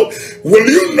done well, will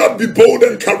you not be bold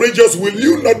and courageous? Will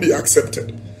you not be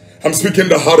accepted? I'm speaking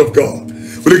the heart of God.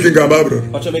 But you can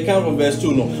come from verse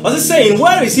 2. No, was it saying,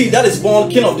 where is he that is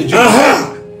born King of the Jews?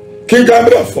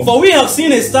 For we have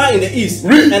seen his star in the east,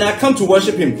 and I come to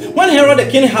worship him. When Herod the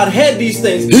king had heard these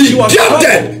things, he was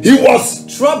troubled. He was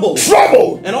troubled,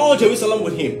 and all Jerusalem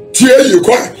with him.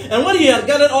 And when he had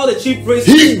gathered all the chief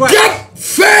priests,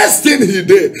 first thing he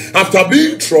did after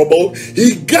being troubled,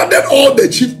 he gathered all the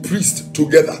chief priests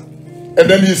together. And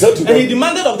then he said to them, and he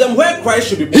demanded of them where Christ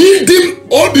should be born.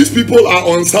 All these people are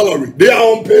on salary. They are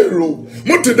on payroll.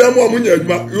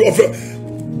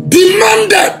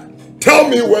 Demanded, tell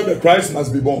me where the Christ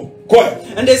must be born.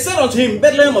 And they said unto him,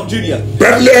 Bethlehem of Judea.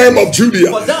 Bethlehem of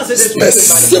Judea.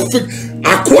 Specific,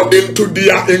 according to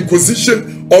their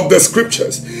inquisition of the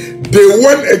scriptures, they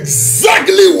went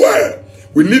exactly where.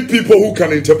 We need people who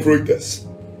can interpret this.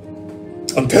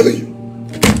 I'm telling you,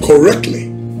 correctly.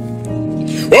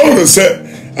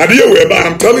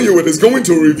 I'm telling you, it is going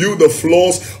to review the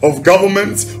flaws of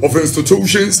governments, of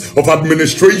institutions, of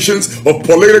administrations, of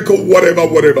political whatever.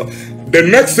 The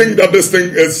next thing that this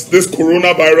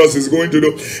coronavirus is going to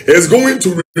do is going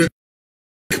to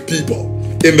rebuke people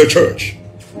in the church.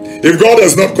 If God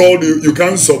has not called you, you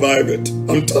can't survive it.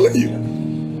 I'm telling you.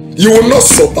 You will not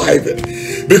survive it.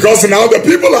 Because now the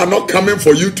people are not coming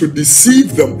for you to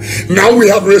deceive them. Now we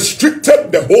have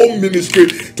restricted the whole ministry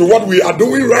to what we are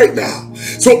doing right now.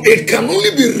 So it can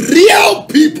only be real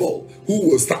people who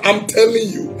will start. I'm telling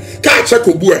you.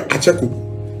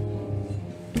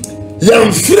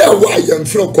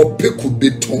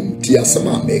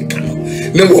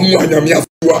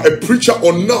 You are a preacher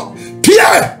or not.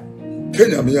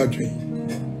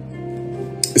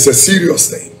 It's a serious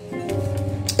thing.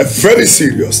 A very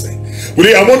serious thing.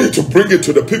 I want you to bring it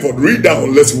to the people. Read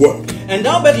down, let's work. And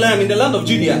thou Bethlehem in the land of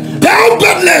Judea. Thou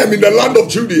Bethlehem in the land of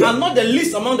Judea. Are not the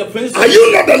least among the princes. Are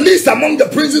you not the least among the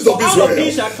princes of Israel?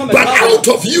 But out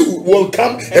of you will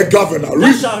come a governor.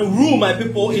 That shall rule my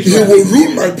people Israel. He will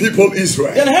rule my people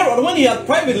Israel. Then Herod, when he had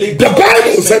privately, the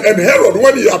Bible said, and Herod,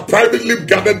 when he had privately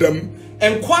gathered them,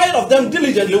 inquired of them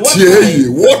diligently what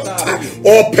time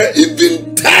or per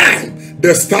even time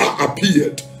the star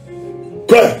appeared.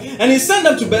 And he sent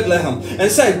them to Bethlehem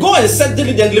and said, go and search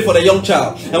diligently for the young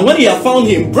child. And when he had found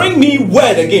him, bring me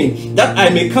word again, that I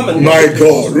may come and my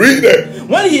God, read it.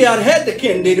 When he had heard the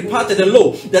king, they departed, and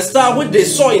lo, the star which they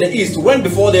saw in the east went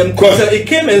before them. So it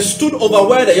came and stood over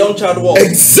where the young child was.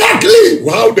 Exactly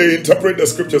how they interpret the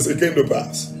scriptures, it came to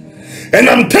pass. And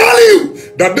I'm telling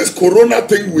you that this corona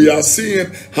thing we are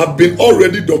seeing have been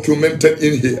already documented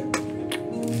in here.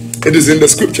 It is in the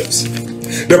scriptures.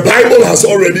 The Bible has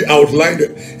already outlined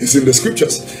it. It's in the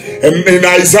scriptures. And in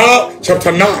Isaiah chapter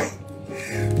 9,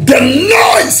 the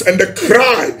noise and the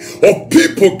cry of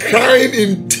people crying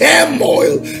in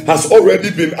turmoil has already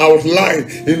been outlined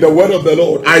in the word of the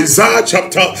Lord. Isaiah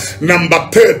chapter number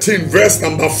 13, verse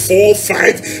number 4,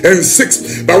 5, and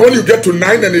 6. But when you get to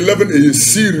 9 and 11, it is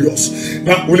serious.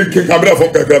 Now, behold,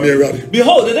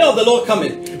 the day of the Lord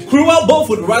cometh, cruel both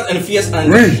with wrath and fierce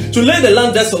anger, to lay the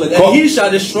land desolate, and he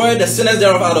shall destroy the sinners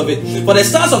thereof out of it. For the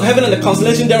stars of heaven and the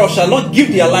constellation thereof shall not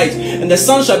give their light, and the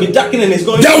sun shall be darkened in his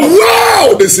going. The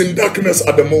world is in darkness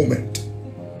at the moment.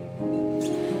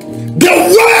 The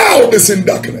world is in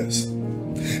darkness.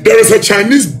 There is a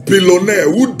Chinese billionaire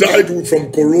who died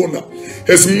from corona.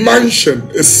 His mansion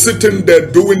is sitting there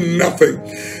doing nothing.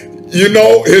 You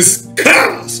know, his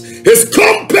cars, his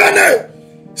company,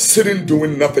 sitting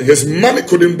doing nothing. His money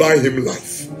couldn't buy him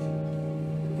life.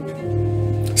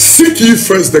 Seek ye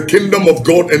first the kingdom of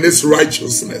God and its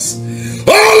righteousness.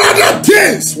 All other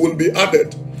things will be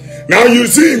added. Now you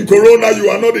see, in corona you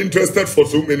are not interested for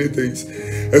so many things.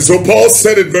 And so Paul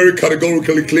said it very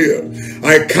categorically clear.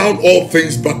 I count all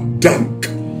things but dung.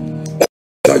 All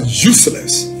are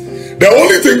useless. The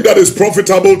only thing that is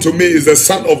profitable to me is the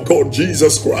Son of God,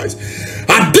 Jesus Christ.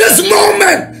 At this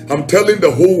moment, I'm telling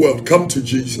the whole world, come to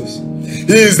Jesus.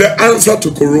 He is the answer to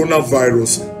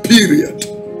coronavirus, period.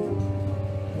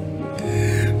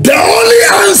 The only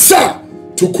answer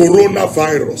to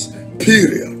coronavirus,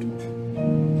 period.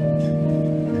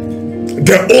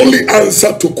 The only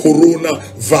answer to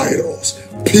coronavirus,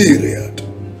 period.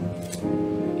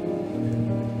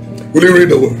 Will you read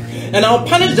the word? And I'll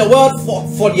punish the world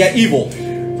for their evil.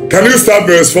 Can you start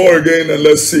verse 4 again and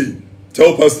let's see?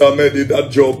 Tell Pastor Mehdi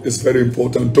that job is very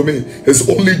important to me. His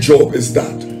only job is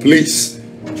that. Please.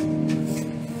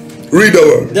 Read the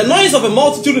word. The noise of a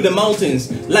multitude in the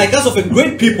mountains, like as of a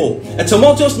great people, a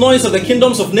tumultuous noise of the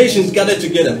kingdoms of nations gathered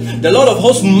together. The Lord of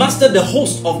hosts mastered the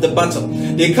host of the battle.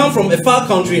 They come from a far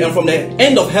country and from the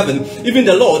end of heaven, even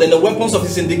the Lord and the weapons of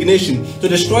his indignation, to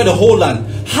destroy the whole land.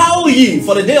 Howl ye,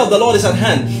 for the day of the Lord is at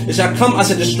hand. It shall come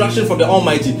as a destruction from the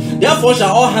Almighty. Therefore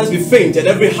shall all hands be faint, and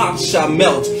every heart shall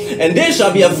melt. And they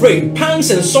shall be afraid.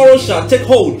 Pangs and sorrows shall take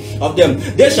hold of them.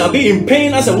 They shall be in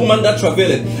pain as a woman that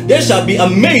travaileth. They shall be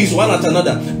amazed one at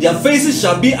another. Their faces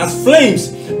shall be as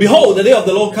flames. Behold, the day of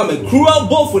the Lord cometh, cruel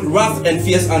both with wrath and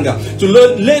fierce anger, to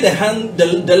lay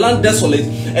the land desolate,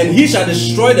 and he shall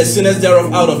destroy the sinners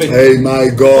thereof out of it. Hey, my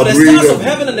God. For the stars of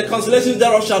heaven and the constellations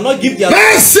thereof shall not give their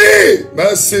mercy.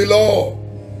 Mercy, Lord.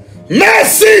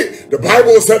 Mercy. The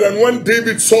Bible said, and when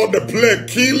David saw the plague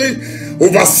killing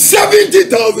over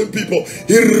 70,000 people,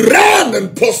 he ran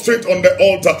and prostrate on the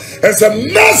altar and said,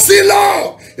 mercy,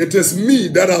 Lord. It is me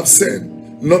that have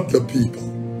sinned, not the people.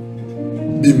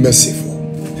 Be merciful.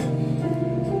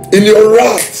 In your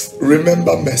wrath,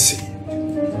 remember mercy.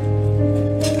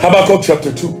 Habakkuk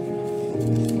chapter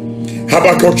 2.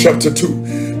 Habakkuk chapter 2.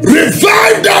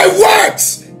 Revive thy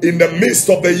works in the midst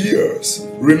of the years.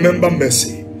 Remember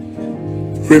mercy.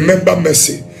 Remember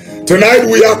mercy. Tonight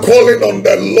we are calling on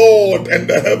the Lord and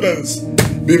the heavens.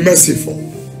 Be merciful.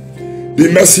 Be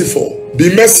merciful. Be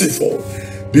merciful.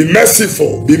 Be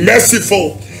merciful. Be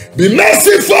merciful. Be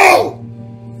merciful.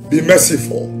 Be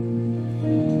merciful.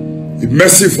 Be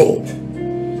merciful.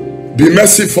 Be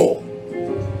merciful.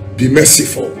 Be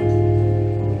merciful.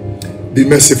 Be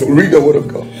merciful. Read the word of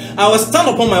God. I will stand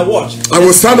upon my watch. I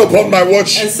will stand upon my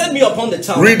watch. And set me upon the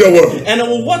tower. Read the word. And I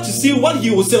will watch to see what he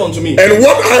will say unto me. And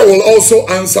what I will also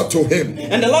answer to him.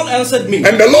 And the Lord answered me.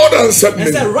 And the Lord answered me.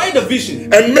 And said, write the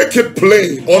vision. And make it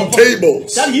plain on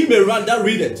tables. That he may run that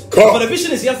read it. Come. For the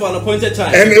vision is yet for an appointed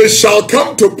time. And it shall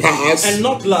come to pass. And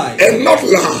not lie. And not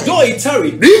lie. Though it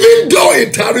tarry. Even though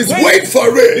it tarries, wait for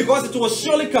it. Because it will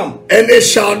surely come. And it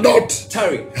shall not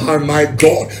tarry. Oh my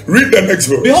God. Read the next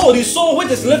verse. Behold, his soul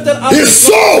which is lifted up. His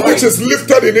soul which is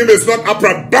lifted in him is not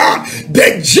upright, but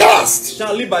the just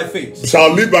shall live by faith.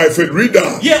 Shall live by faith. Read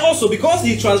that. Yea, also because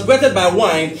he transgressed by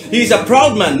wine, he is a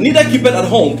proud man, neither keepeth at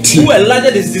home, who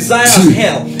enlarged his desire as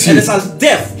hell, and is as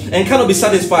deaf, and cannot be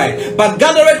satisfied, but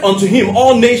gathereth unto him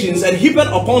all nations, and heapeth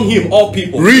upon him all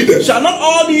people. Read it. Shall not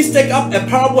all these take up a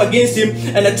parable against him,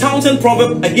 and a townsend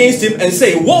proverb against him, and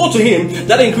say, woe to him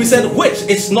that increaseth which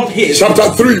is not his? Chapter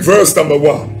 3, verse number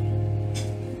 1.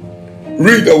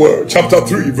 Read the word. Chapter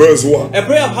 3, verse 1. A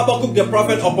prayer of Habakkuk the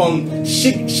prophet upon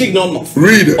Shigionoth.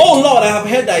 Read it. O Lord, I have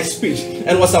heard thy speech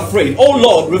and was afraid. O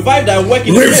Lord, revive thy work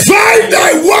in the midst. Revive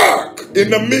thy work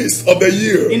in the midst of the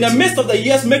years. In the midst of the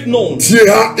years make known.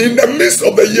 Yeah, in the midst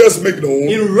of the years make known.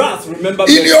 In wrath, remember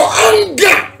mercy. In your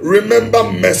anger, remember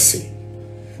mercy.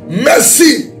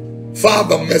 Mercy,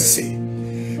 Father, mercy.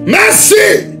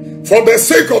 Mercy for the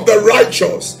sake of the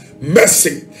righteous.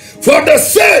 Mercy. For the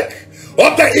sake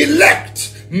of the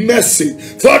elect, mercy.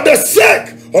 For the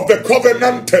sake of the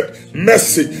covenanted,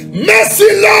 mercy. Mercy,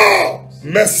 Lord,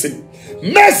 mercy.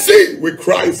 Mercy, we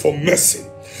cry for mercy.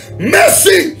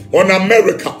 Mercy on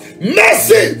America,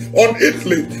 mercy on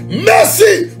Italy,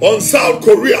 mercy on South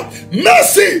Korea,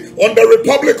 mercy on the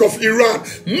Republic of Iran,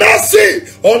 mercy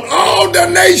on all the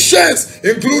nations,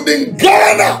 including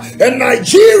Ghana and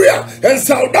Nigeria and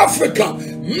South Africa.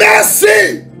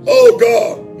 Mercy, oh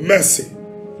God, mercy.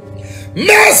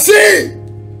 Mercy!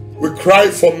 We cry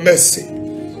for mercy.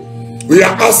 We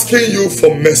are asking you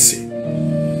for mercy.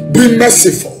 Be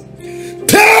merciful.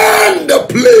 Turn the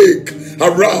plague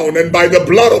around, and by the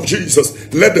blood of Jesus,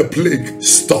 let the plague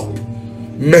stop.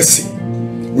 Mercy,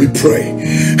 we pray.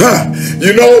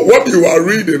 You know what you are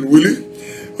reading, Willie?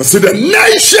 I see the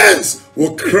nations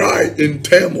will cry in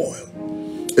turmoil.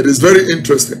 It is very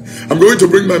interesting. I'm going to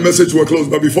bring my message to a close,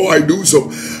 but before I do so,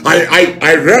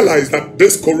 I realize that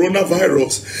this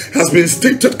coronavirus has been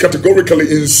stated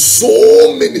categorically in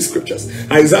so many scriptures.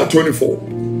 Isaiah 24,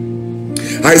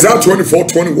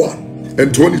 21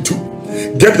 and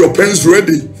 22. Get your pens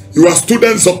ready You are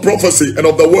students of prophecy and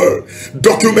of the word.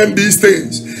 Document these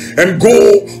things and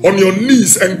go on your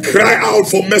knees and cry out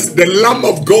for mercy. The Lamb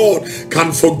of God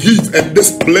can forgive. And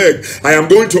this plague, I am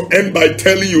going to end by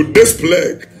telling you, this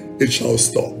plague, it shall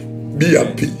stop. Be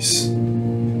at peace.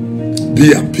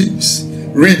 Be at peace.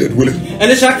 Read it, will it? And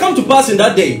it shall come to pass in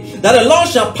that day that the Lord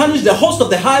shall punish the host of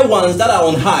the high ones that are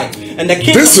on high, and the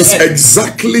kings this is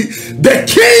exactly the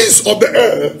kings of the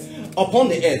earth upon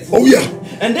the earth. Oh yeah.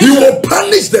 And he will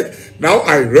punish them. Now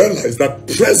I realize that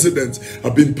presidents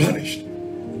have been punished.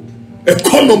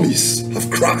 Economies have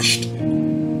crashed.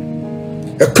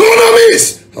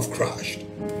 Economies have crashed.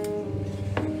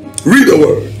 Read the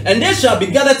word. And they shall be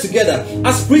gathered together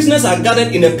as prisoners are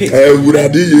gathered in a pit.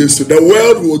 The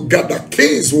world will gather,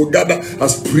 kings will gather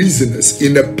as prisoners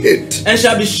in a pit. And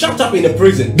shall be shut up in a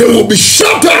prison. They will be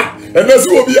shut up. And as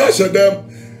we will be ushered them,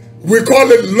 we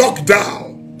call it lockdown.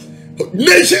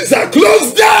 Nations are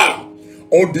closed down.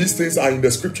 All these things are in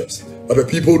the scriptures, but the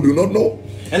people do not know.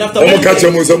 And after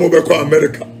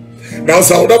America. Now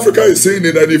South Africa is saying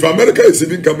that if America is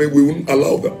even coming, we won't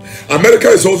allow them. America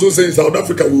is also saying, South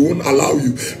Africa, we won't allow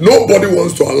you. Nobody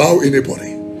wants to allow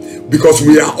anybody because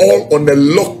we are all on the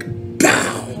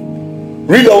lockdown.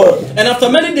 Read the word. And after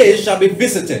many days shall be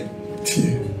visited.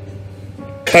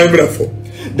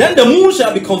 Then the moon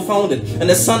shall be confounded, and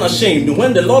the sun ashamed,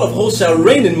 when the Lord of hosts shall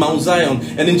reign in Mount Zion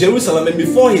and in Jerusalem, and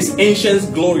before his ancients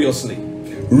gloriously.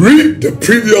 Read the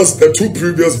two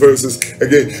previous verses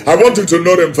again. I want you to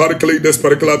note emphatically this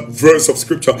particular verse of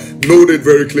scripture. Note it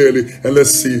very clearly, and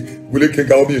let's see. Will it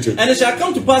kick out muted? And it shall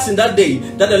come to pass in that day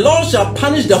that the Lord shall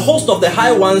punish the host of the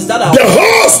high ones that are. The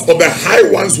host of the high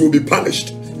ones will be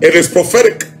punished. It is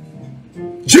prophetic.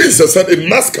 Jesus said it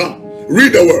must come.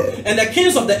 Read the word. And the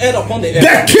kings of the earth upon the earth.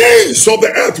 The kings of the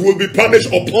earth will be punished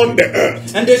upon the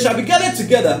earth. And they shall be gathered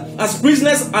together as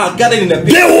prisoners are gathered in the pit.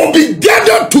 They will be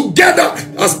gathered together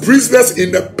as prisoners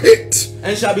in the pit.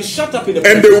 And shall be shut up in the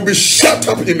prison. And they will be shut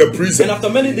up in the prison. And after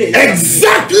many days.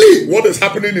 Exactly what is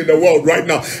happening in the world right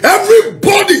now.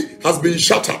 Everybody has been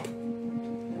shut up.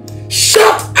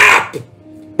 Shut up.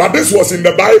 But this was in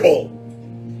the Bible,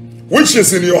 which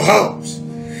is in your house.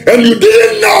 And you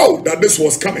didn't know that this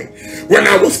was coming. When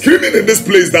I was screaming in this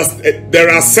place that there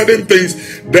are certain things,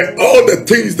 that all the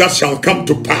things that shall come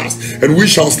to pass, and we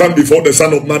shall stand before the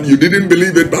Son of Man. You didn't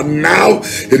believe it, but now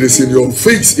it is in your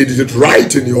face. It is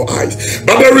right in your eyes.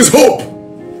 But there is hope.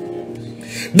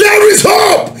 There is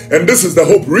hope. And this is the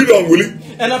hope. Read on, Willie.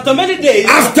 And after many days.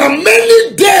 After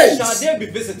many days. Shall they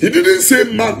be visited. He didn't say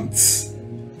months.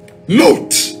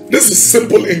 Note. This is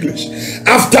simple English.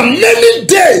 After many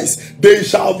days, they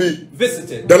shall be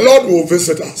visited. The Lord will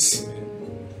visit us.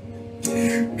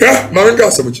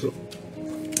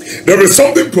 There is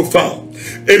something profound.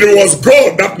 It was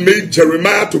God that made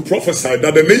Jeremiah to prophesy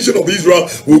that the nation of Israel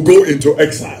will go into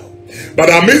exile. But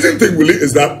the amazing thing, Willie,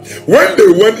 is that when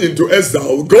they went into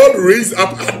exile, God raised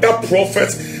up other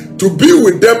prophets to be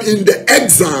with them in the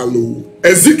exile.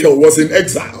 Ezekiel was in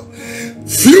exile.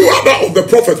 Few other of the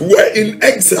prophets were in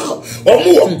exile, but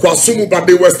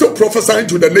they were still prophesying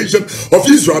to the nation of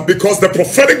Israel, because the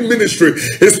prophetic ministry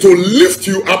is to lift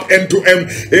you up and to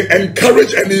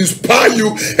encourage and inspire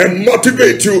you and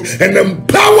motivate you and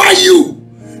empower you.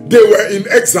 They were in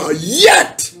exile,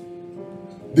 yet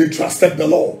they trusted the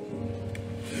Lord.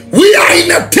 We are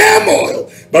in a turmoil,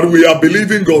 but we are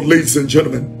believing God, ladies and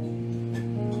gentlemen.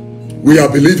 We are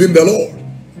believing the Lord.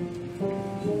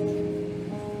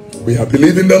 We are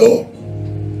believing the Lord.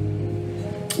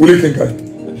 What do you think?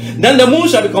 Then the moon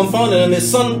shall be confounded and the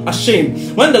sun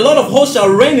ashamed, when the Lord of hosts shall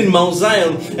reign in Mount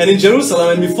Zion and in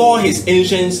Jerusalem and before his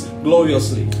ancients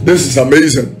gloriously. This is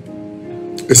amazing.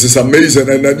 This is amazing.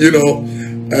 And then,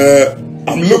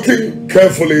 I'm looking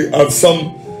carefully at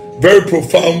some very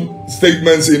profound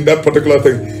statements in that particular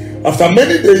thing. After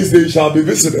many days they shall be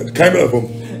visited.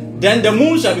 Then the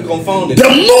moon shall be confounded. The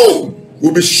moon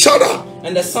will be shut up.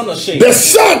 And the sun ashamed. The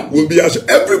sun will be ashamed.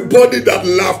 Everybody that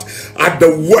laughed at the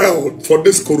world for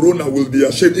this corona will be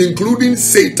ashamed, including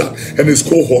Satan and his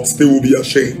cohorts. They will be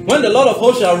ashamed. When the Lord of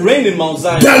hosts shall reign in Mount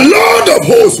Zion. The Lord of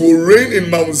hosts will reign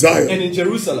in Mount Zion. And in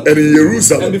Jerusalem. And in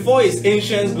Jerusalem. And before his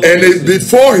ancient glory. And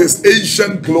before his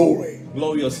ancient glory.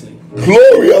 Gloriously.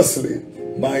 Gloriously.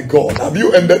 My God. Have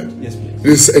you ended? Yes, please.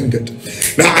 This ended.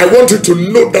 Now I want you to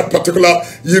note that particular,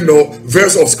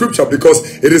 verse of scripture, because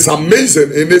it is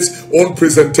amazing in its own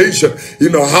presentation,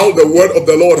 how the word of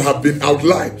the Lord have been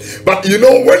outlined. But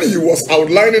when he was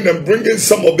outlining and bringing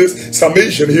some of this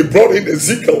summation, he brought in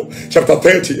Ezekiel chapter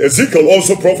 30. Ezekiel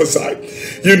also prophesied,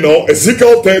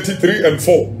 Ezekiel 33 and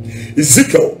 4.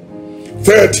 Ezekiel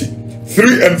 30,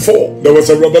 3 and 4, there was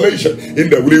a revelation in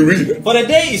there. Will you read it? For the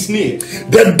day is near.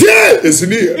 The day is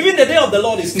near. Even the day of the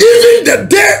Lord is near. Even the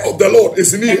day of the Lord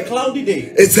is near. A cloudy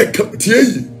day. It's a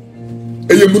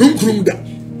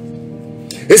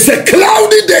It's a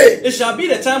cloudy day. It shall be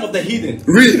the time of the heathen.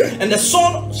 Read. And the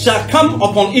sword shall come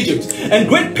upon Egypt, and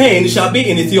great pain shall be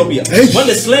in Ethiopia. When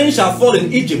the slain shall fall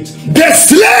in Egypt, the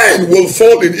slain will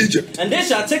fall in Egypt. And they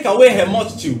shall take away her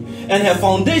multitude, and her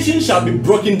foundation shall be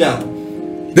broken down.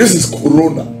 This is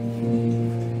Corona.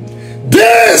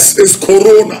 This is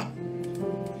Corona.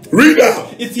 Read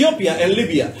out. Ethiopia and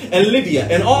Libya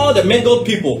and all the mingled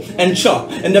people and chop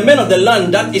and the men of the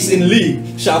land that is in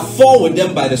league shall fall with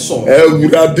them by the sword.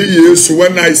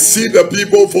 When I see the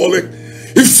people falling,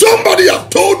 if somebody had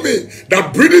told me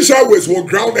that British Airways will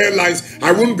ground airlines,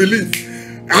 I wouldn't believe.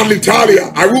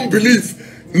 Alitalia, I wouldn't believe.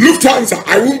 Lufthansa,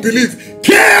 I wouldn't believe.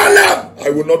 KLM, I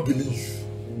would not believe.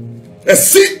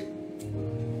 See,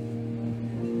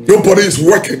 nobody is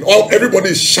working. Everybody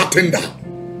is shutting down.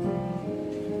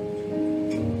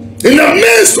 In the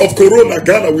midst of Corona,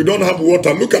 Ghana, we don't have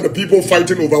water. Look at the people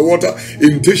fighting over water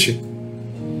in Tishi.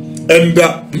 And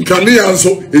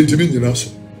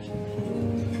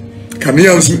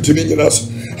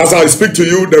as I speak to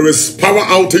you, there is power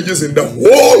outages in the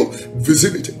whole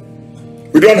vicinity.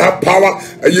 We don't have power,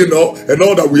 and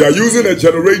all that. We are using a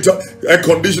generator. Air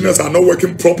conditioners are not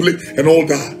working properly and all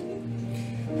that.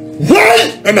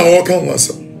 Why? And I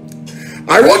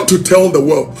want to tell the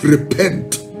world,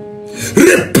 repent.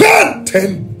 Repent,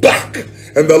 turn back,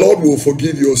 and the Lord will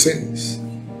forgive your sins.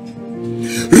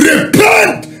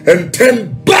 Repent and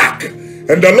turn back,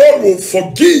 and the Lord will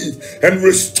forgive and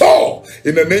restore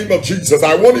in the name of Jesus.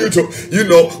 I want you to,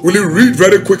 will you read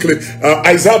very quickly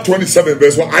Isaiah 27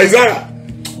 verse 1.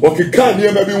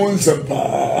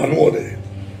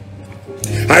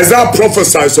 Isaiah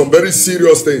prophesied some very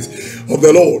serious things of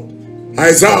the Lord.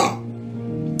 Isaiah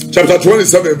chapter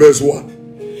 27 verse 1.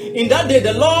 In that day,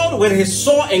 the Lord with his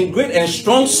sore and great and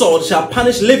strong sword shall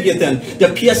punish Leviathan, the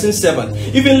piercing serpent,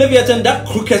 even Leviathan, that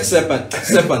crooked serpent,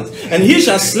 and he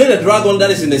shall slay the dragon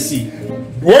that is in the sea.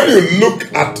 When you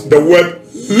look at the word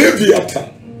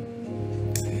Leviathan,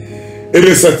 it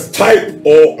is a type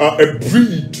or a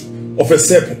breed of a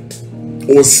serpent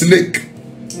or snake.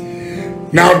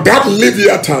 Now that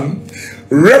Leviathan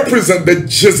represents the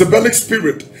Jezebelic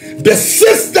spirit, the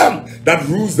system that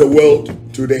rules the world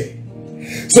today.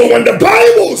 So when the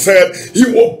Bible said he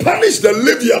will punish the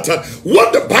Leviathan,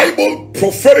 what the Bible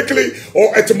prophetically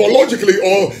or etymologically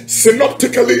or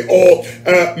synoptically or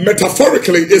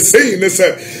metaphorically is saying is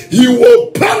that he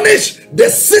will punish the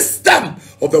system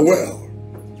of the world.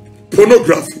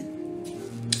 Pornography,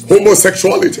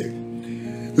 homosexuality,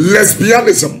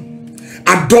 lesbianism,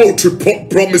 adultery,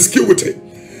 promiscuity,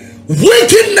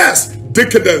 wickedness,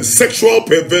 decadence, sexual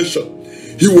perversion.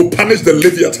 He will punish the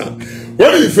Leviathan.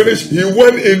 When he finished, he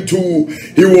went into,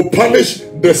 he will punish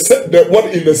the what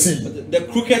in the sea? The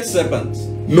crooked serpent.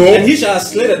 No. And he shall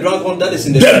slay the dragon that is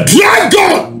in the sea. The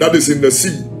dragon that is in the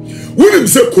sea. When he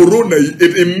said Corona,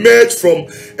 it emerged from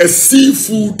a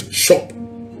seafood shop.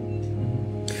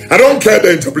 I don't care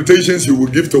the interpretations you will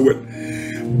give to it.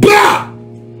 But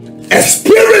a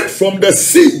spirit from the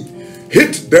sea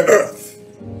hit the earth.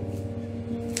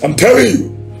 I'm telling you.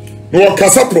 No,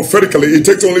 prophetically, it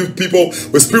takes only people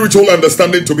with spiritual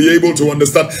understanding to be able to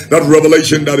understand that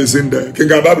revelation that is in there.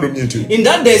 In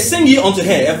that day, sing ye unto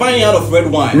her a vineyard of red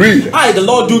wine. Read. I, the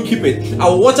Lord, do keep it. I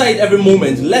will water it every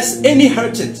moment, lest any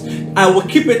hurt it. I will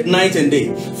keep it night and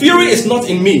day. Fury is not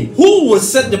in me. Who will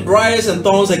set the briars and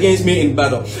thorns against me in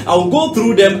battle? I will go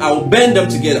through them, I will bend them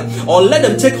together. Or let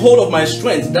them take hold of my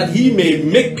strength, that he may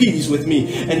make peace with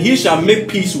me, and he shall make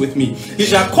peace with me. He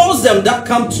shall cause them that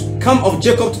come of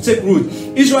Jacob to take root.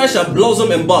 Israel shall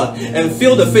blossom and bud, and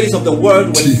fill the face of the world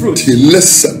with fruit.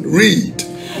 Listen, read.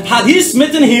 Had he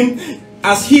smitten him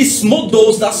as he smote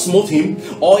those that smote him,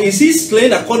 or is he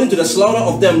slain according to the slaughter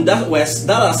of them that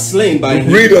are slain by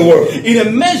him? Read the word. In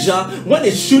a measure, when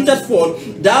it shooteth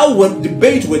forth, thou wilt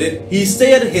debate with it. He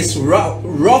stayed his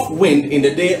rough wind in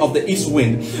the day of the east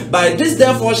wind. By this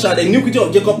therefore shall the iniquity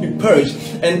of Jacob be purged,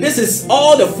 and this is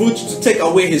all the fruit to take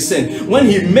away his sin. When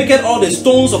he maketh all the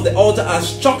stones of the altar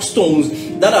as chalk stones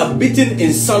that are beaten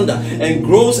in sunder, and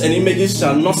groves and images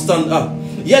shall not stand up.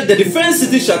 Yet the defense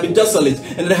city shall be desolate,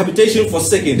 and the habitation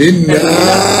forsaken. And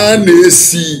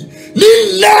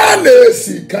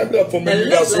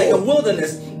left like a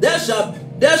wilderness, there shall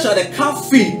the calf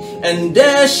feed, and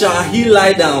there shall he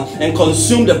lie down and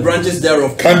consume the branches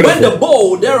thereof. When the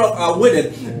bow thereof are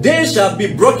withered, they shall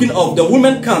be broken off. The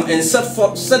women come and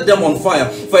set them on fire.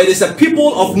 For it is a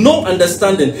people of no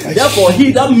understanding. Therefore,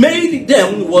 he that made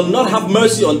them will not have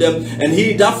mercy on them, and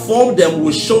he that formed them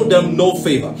will show them no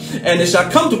favor. And it shall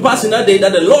come to pass in that day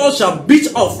that the Lord shall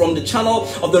beat off from the channel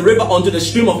of the river unto the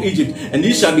stream of Egypt, and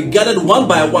these shall be gathered one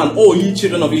by one, O ye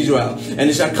children of Israel. And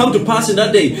it shall come to pass in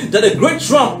that day that a great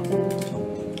trump,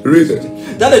 read it,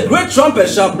 that a great trumpet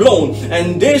shall blow,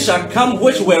 and they shall come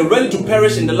which were ready to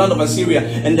perish in the land of Assyria,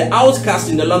 and the outcast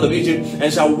in the land of Egypt,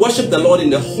 and shall worship the Lord in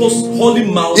the holy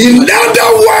mountain. In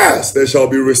other words, there shall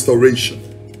be restoration.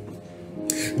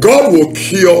 God will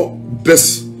cure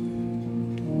this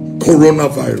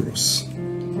coronavirus.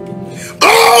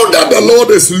 All that the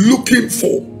Lord is looking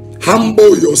for,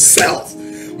 humble yourself.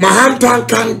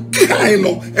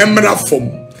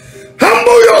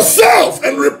 Humble yourself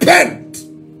and repent.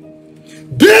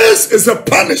 This is a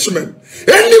punishment.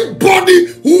 Anybody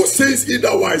who says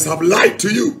otherwise have lied to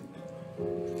you.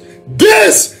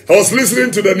 This, I was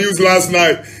listening to the news last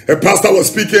night. A pastor was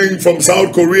speaking from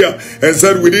South Korea and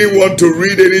said we didn't want to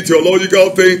read any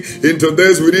theological thing into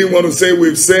this. We didn't want to say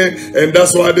we've sinned, and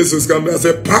that's why this is coming. I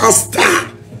said, Pastor,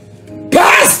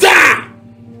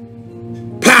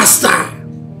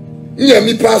 yeah,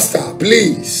 me pastor,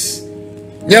 please.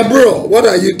 Yeah, bro, what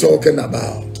are you talking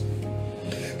about?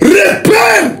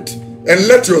 Repent and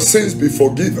let your sins be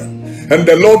forgiven, and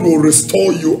the Lord will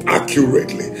restore you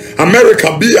accurately.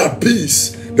 America, be at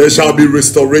peace, there shall be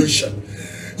restoration.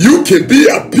 UK, be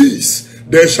at peace,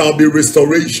 there shall be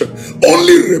restoration.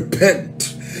 Only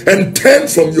repent and turn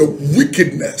from your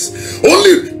wickedness.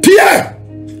 Only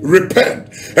repent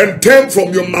and turn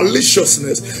from your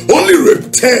maliciousness. Only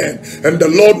return, and the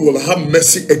Lord will have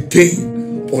mercy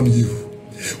again on you.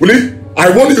 I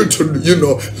want you to,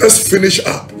 let's finish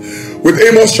up with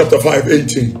Amos chapter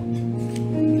 5:18.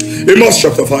 Amos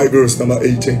chapter 5 verse number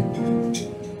 18.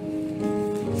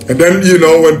 And then,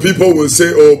 when people will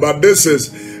say, oh, but this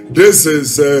is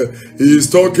he is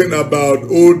talking about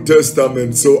Old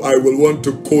Testament, so I will want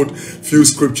to quote few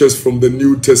scriptures from the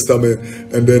New Testament,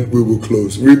 and then we will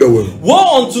close. Read the word.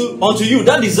 Woe unto you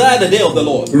that desire the day of the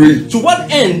Lord. Read. To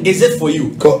what end is it for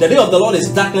you? The day of the Lord is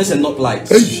darkness and not light.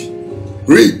 Hey.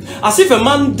 Read. As if a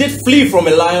man did flee from a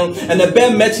lion, and a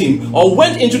bear met him, or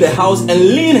went into the house and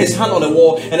leaned his hand on a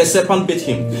wall, and a serpent bit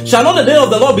him. Shall not the day of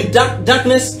the Lord be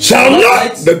darkness? Shall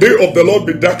not the day of the Lord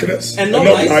be darkness and not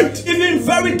light? Even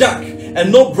very dark,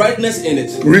 and no brightness in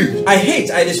it. Read.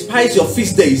 I despise your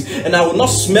feast days, and I will not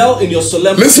smell in your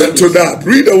solemn. Listen to that.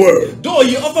 Read the word. Though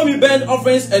you offer me burnt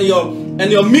offerings and your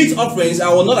meat offerings, I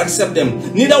will not accept them.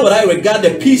 Neither will I regard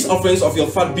the peace offerings of your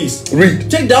fat beasts. Read.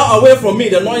 Take thou away from me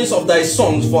the noise of thy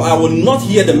songs, for I will not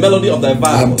hear the melody of thy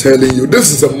vows. I'm telling you,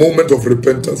 this is a moment of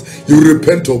repentance. You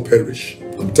repent or perish.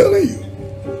 I'm telling you.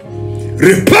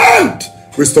 Repent.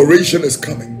 Restoration is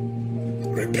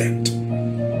coming. Repent.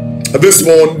 This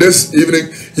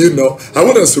evening, I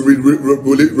want us to read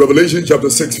Revelation chapter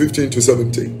 6, 15 to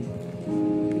 17.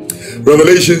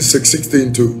 Revelation 6,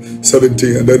 16 to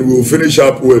 17. And then we'll finish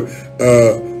up with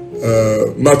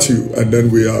Matthew. And then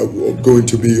we are going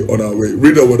to be on our way.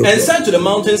 Read the word of God. And said to the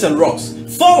mountains and rocks,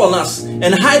 fall on us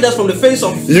and hide us from the face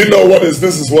of...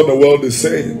 This is what the world is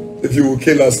saying. If you will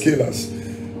kill us, kill us.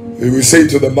 He will say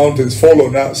to the mountains, fall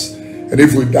on us. And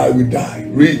if we die, we die.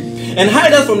 Read. And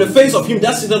hide us from the face of him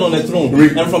that sitteth on the throne.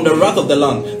 Read. And from the wrath of the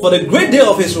Lamb. For the great day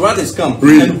of his wrath is come.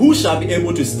 Read. And who shall be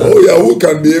able to stand? Oh yeah, who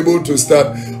can be able to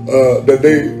stand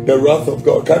the wrath of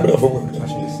God?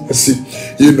 Let's see.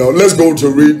 Let's go to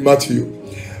read Matthew.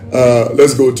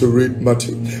 Let's go to read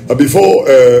Matthew. Before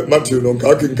Matthew, 2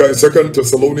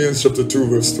 Thessalonians chapter 2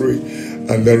 verse 3.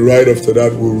 And then right after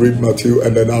that, we'll read Matthew.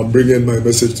 And then I'll bring in my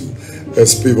message to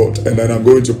pivot. And then I'm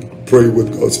going to pray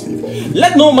with God's people.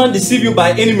 Let no man deceive you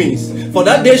by any means, for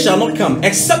that day shall not come,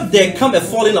 except there come a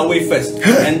falling away first,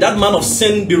 and that man of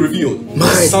sin be revealed,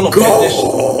 the son of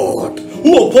perdition,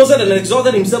 who opposed and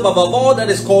exalted himself above all that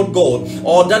is called God,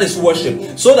 or that is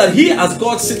worshipped, so that he as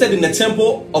God sitteth in the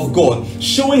temple of God,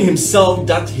 showing himself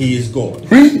that he is God.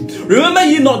 Remember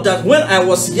ye not that when I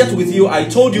was yet with you, I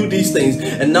told you these things,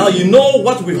 and now you know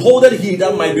what withholdeth he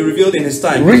that might be revealed in his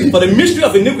time. For the mystery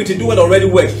of iniquity doeth already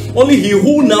work. Only he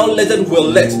who now letteth will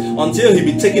let, until he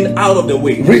be taken out of the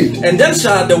way. And then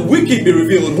shall the wicked be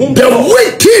revealed, whom the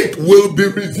wicked will be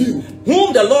revealed,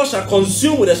 whom the Lord shall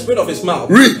consume with the spirit of his mouth,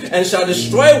 and shall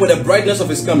destroy with the brightness of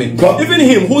his coming. Even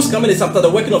him whose coming is after the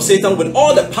working of Satan, with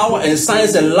all the power and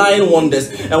signs and lying wonders,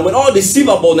 and with all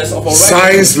deceivableness of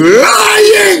unrighteousness. Signs,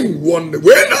 lying wonders.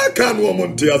 When I can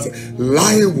woman tears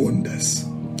lying wonders.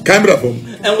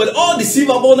 And with all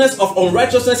deceivableness of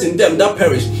unrighteousness in them that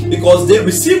perish, because they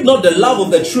receive not the love of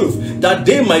the truth, that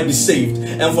they might be saved.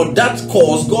 And for that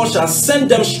cause God shall send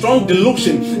them strong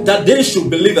delusion, that they should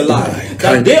believe a lie,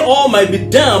 that they all might be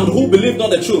damned who believe not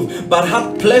the truth, but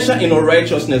have pleasure in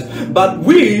unrighteousness. But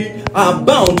we are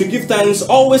bound to give thanks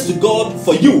always to God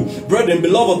for you, brethren,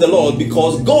 beloved of the Lord,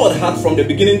 because God had from the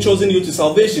beginning chosen you to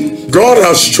salvation. God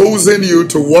has chosen you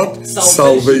to what?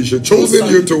 Salvation. Chosen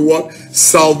you to what?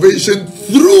 Salvation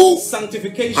through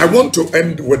sanctification. I want to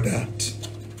end with that.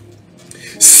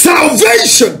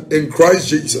 Salvation in Christ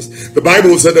Jesus. The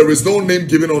Bible said there is no name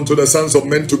given unto the sons of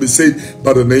men to be saved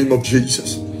but the name of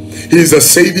Jesus. He is the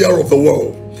Savior of the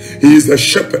world. He is the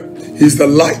shepherd. He is the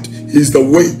light. He is the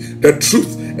way, the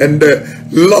truth, and the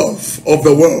love of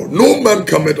the world. No man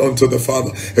cometh unto the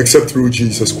Father except through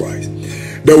Jesus Christ.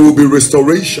 There will be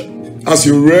restoration. As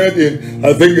you read in,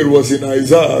 I think it was in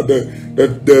Isaiah,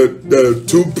 the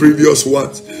two previous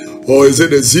ones, or is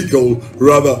it Ezekiel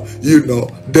rather,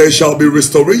 there shall be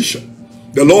restoration.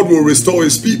 The Lord will restore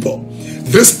his people.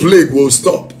 This plague will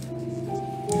stop.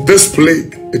 This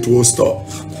plague, it will stop.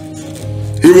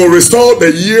 He will restore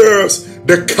the years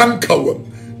the cankerworm,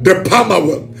 the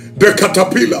palmerworm, the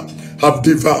caterpillar have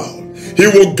devoured. He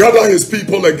will gather his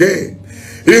people again.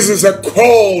 This is a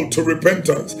call to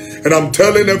repentance. And I'm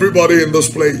telling everybody in this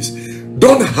place,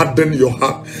 don't harden your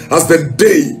heart. As the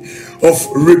day of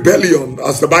rebellion,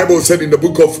 as the Bible said in the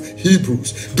book of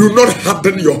Hebrews, do not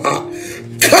harden your heart.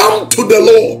 Come to the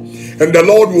Lord, and the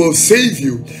Lord will save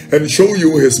you and show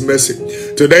you his mercy.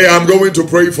 Today I'm going to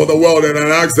pray for the world, and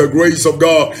I ask the grace of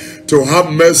God to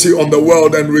have mercy on the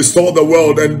world and restore the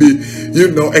world and be,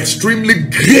 extremely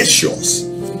gracious.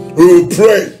 We will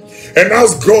pray and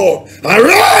ask God,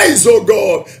 arise, O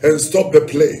God, and stop the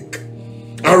plague.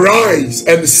 Arise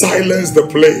and silence the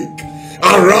plague.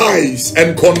 Arise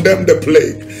and condemn the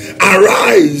plague.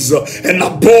 Arise and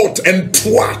abort and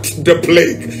thwart the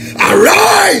plague.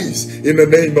 Arise in the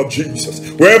name of Jesus.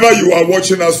 Wherever you are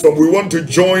watching us from, we want to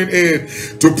join in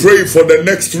to pray for the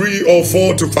next 3 or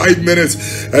 4 to 5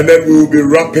 minutes, and then we will be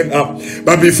wrapping up.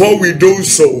 But before we do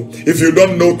so, if you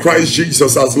don't know Christ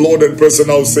Jesus as Lord and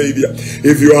personal Savior,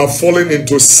 if you have fallen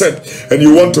into sin and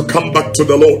you want to come back to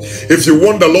the Lord, if you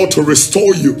want the Lord to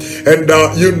restore you and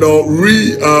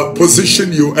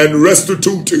reposition you and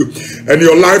restitute you, and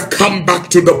your life come back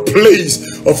to the place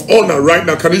of honor right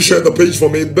now, can you share the page for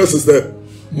me? This is the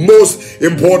most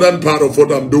important part of what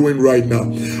I'm doing right now.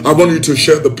 I want you to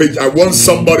share the page. I want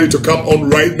somebody to come on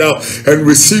right now and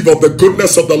receive of the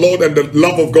goodness of the Lord and the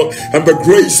love of God and the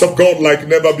grace of God like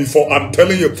never before. I'm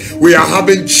telling you, we are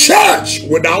having church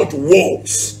without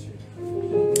walls.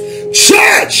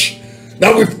 Church.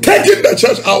 Now we've taken the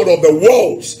church out of the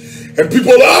walls, and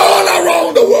people all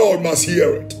around the world must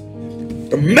hear it.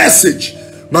 The message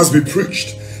must be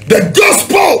preached. The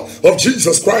gospel of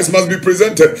Jesus Christ must be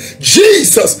presented.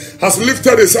 Jesus has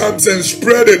lifted his arms and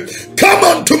spread it. Come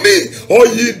unto me, all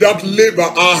ye that labor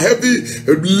are heavy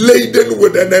laden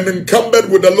with and encumbered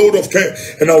with a load of care,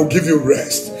 and I will give you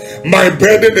rest. My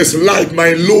burden is light,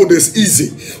 my load is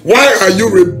easy. Why are you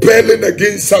rebelling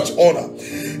against such honor?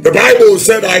 The Bible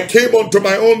said, I came unto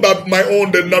my own, but my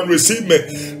own did not receive me.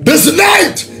 This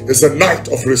night is a night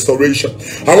of restoration.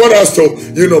 I want us to,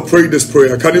 pray this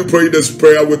prayer. Can you pray this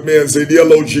prayer with me and say, Dear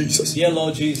Lord Jesus. Dear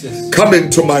Lord Jesus. Come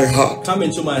into my heart. Come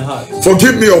into my heart.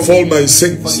 Forgive me of all my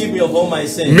sins. Forgive me of all my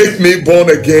sins. Make me born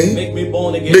again. Make me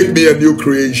born again. Make me a new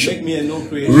creation. Make me a new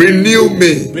creation. Renew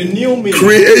me. Renew me.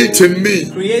 Create in me.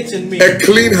 Create in me. A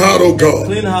clean heart, O God.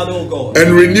 Clean heart, O God.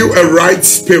 And renew a right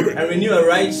spirit. And renew a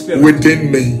right spirit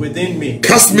within me. Within me.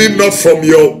 Cast me not from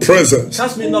your presence.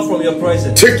 Cast me not from your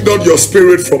presence. Take not your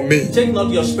spirit from me. Take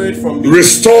not your spirit from me.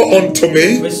 Restore unto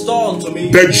me. Restore unto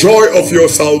me the joy of your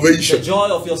salvation. The joy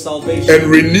of your salvation. And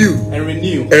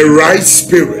renew a right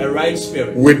spirit. A right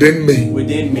spirit within me.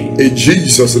 Within me. In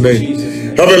Jesus'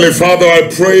 name. Heavenly Father, I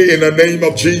pray in the name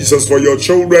of Jesus for your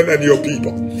children and your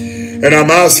people. And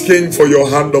I'm asking for your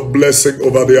hand of blessing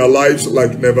over their lives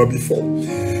like never before.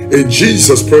 In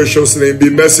Jesus' precious name, be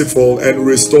merciful and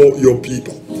restore your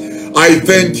people. I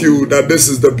thank you that this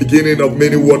is the beginning of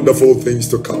many wonderful things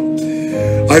to come.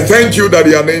 I thank you that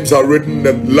your names are written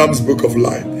in the Lamb's Book of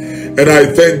Life. And I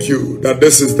thank you that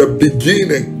this is the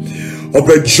beginning of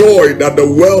the joy that the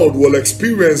world will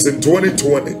experience in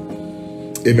 2020.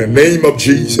 In the name of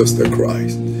Jesus the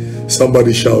Christ.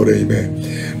 Somebody shout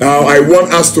amen. Now I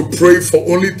want us to pray for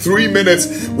only 3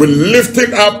 minutes. We're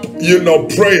lifting up,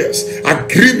 prayers,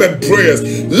 agreement prayers.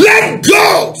 Let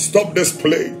God stop this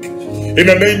plague. In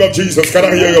the name of Jesus, can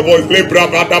I hear your voice? We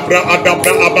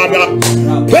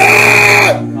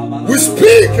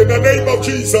speak in the name of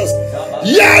Jesus.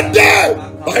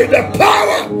 Yada, by the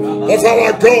power of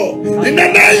our God, in the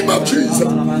name of Jesus.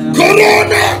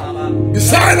 Corona, be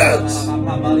silenced.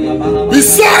 Be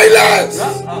silenced.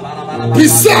 Be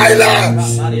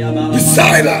silenced. Be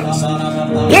silenced.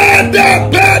 Bada,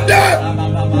 bada,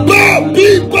 ba,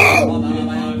 people.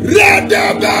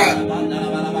 Rada, ba,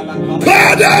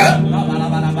 bada,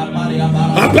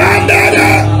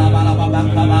 abandada,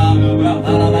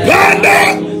 bada,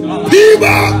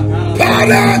 people,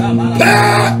 bada, ba,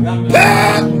 ba.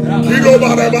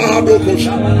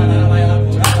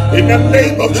 In the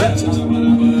name of Jesus,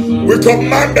 we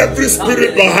command every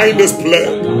spirit behind this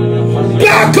plague,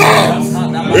 back off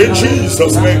in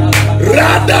Jesus' name.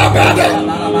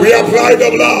 We apply the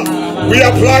blood. We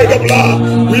apply the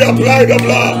blood. We apply the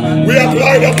blood. We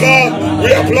apply the blood.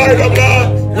 We apply the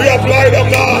blood. We apply the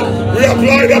blood. We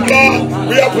apply the blood.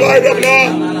 We apply the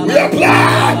blood. We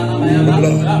apply the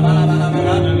blood.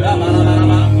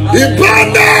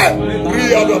 Ibanda.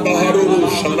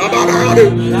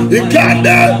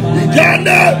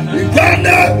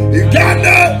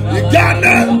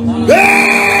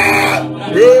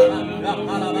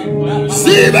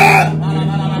 Siba.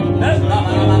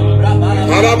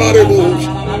 Karabarebush.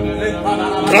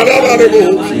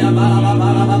 Karabarebush.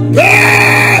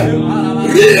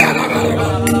 Rianabaraba.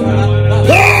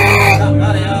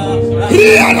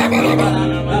 Rianabaraba.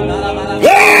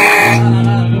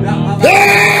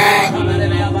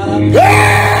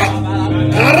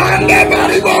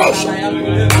 Karandebaribos.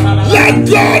 Let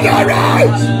God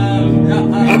arise.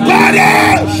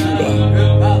 Abadish.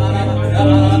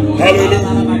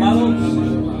 Hallelujah.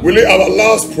 We lay our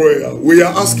last prayer. We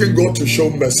are asking God to show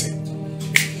mercy.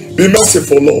 Be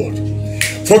merciful, Lord.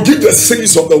 Forgive the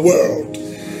sins of the world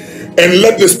and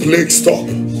let this plague stop.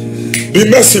 Be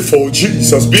merciful,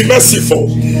 Jesus. Be merciful.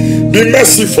 Be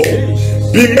merciful.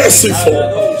 Be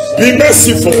merciful. Be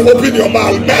merciful. Open your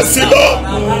mouth. Mercy, Lord.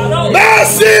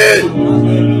 Mercy.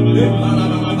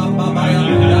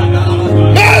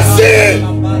 Mercy.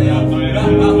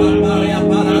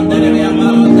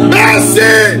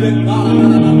 Mercy.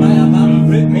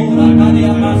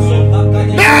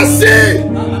 Mercy.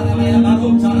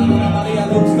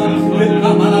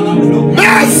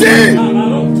 Mercy.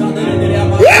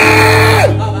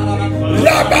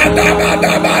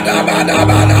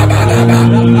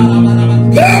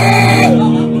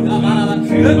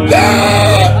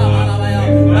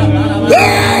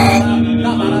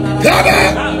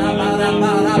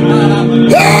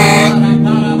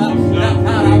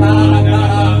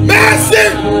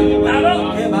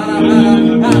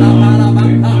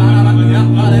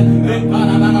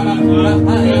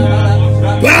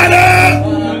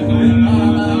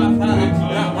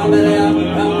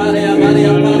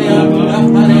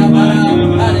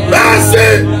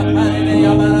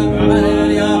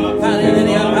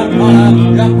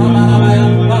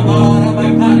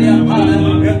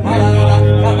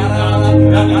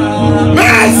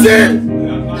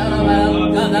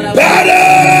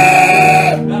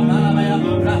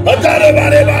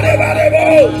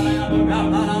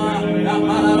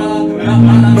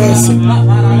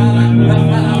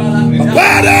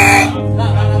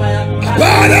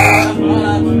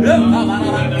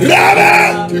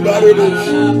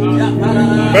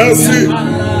 Mercy,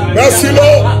 mercy,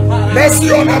 Lord, mercy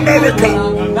on America,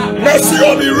 mercy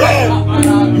on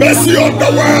Iran, mercy on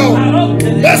the world,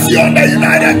 mercy on the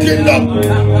United Kingdom,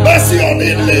 mercy on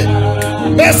Italy,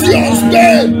 mercy on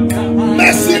Spain,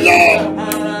 mercy, Lord,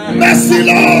 mercy,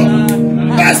 Lord,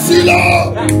 mercy,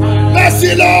 Lord,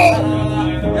 mercy, Lord.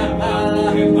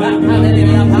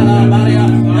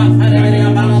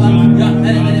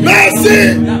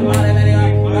 Mercy,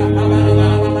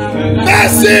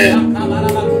 mercy,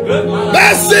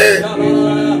 mercy,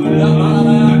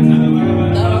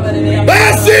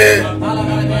 mercy.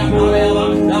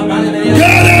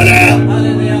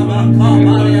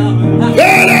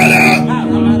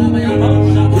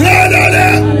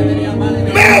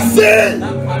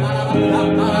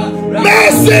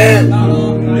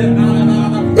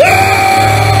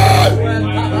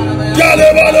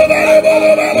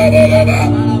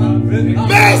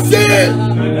 Mercy,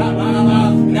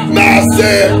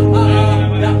 mercy,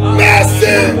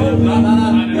 mercy,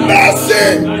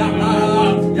 mercy,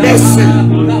 mercy.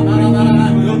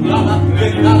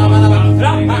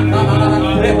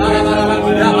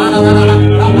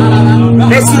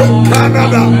 Mercy on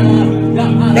Canada,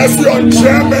 mercy on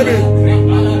Germany,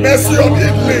 mercy on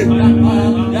Italy,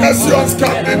 mercy on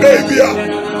Scandinavia,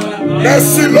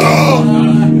 mercy, Lord,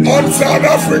 on South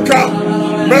Africa,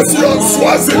 mercy on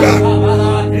Swaziland,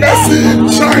 mercy in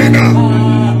China,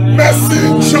 mercy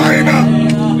in China,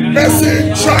 mercy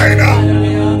in China,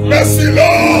 mercy,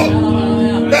 Lord,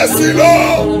 Mercy,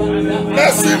 Lord.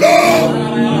 Mercy, Lord.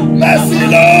 Mercy,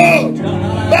 Lord.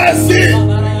 Mercy.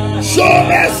 Show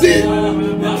mercy.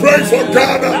 Pray for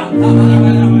Ghana.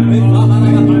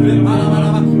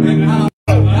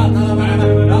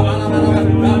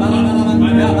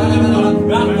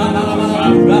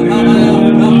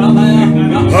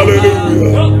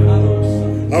 Hallelujah.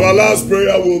 Our last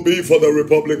prayer will be for the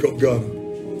Republic of Ghana.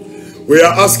 We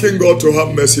are asking God to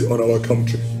have mercy on our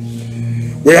country.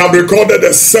 We have recorded a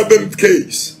 7th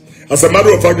case. As a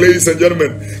matter of fact, ladies and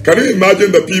gentlemen, can you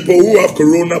imagine the people who have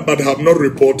corona but have not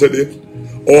reported it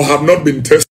or have not been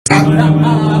tested?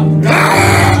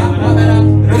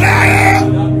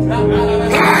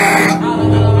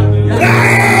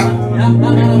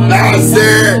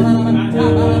 Mercy!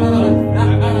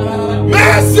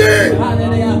 Mercy!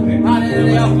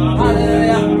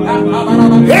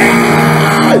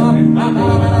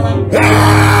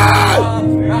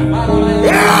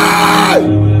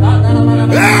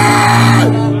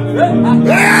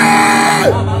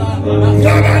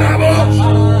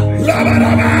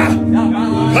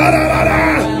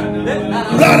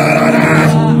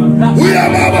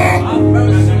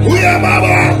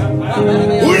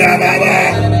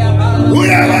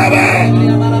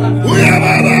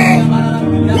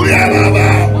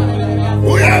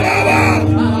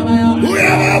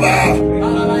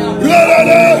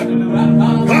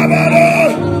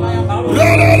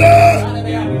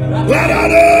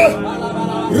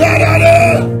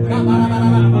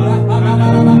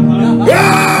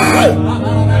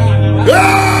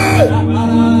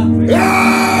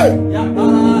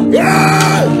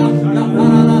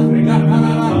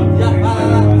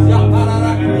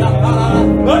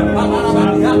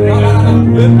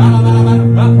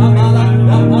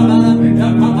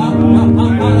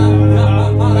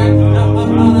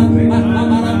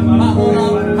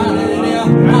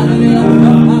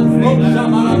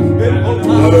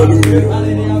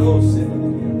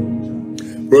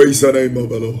 Praise the name of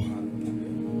the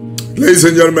Lord. Ladies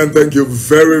and gentlemen, thank you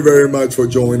very, very much for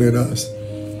joining us.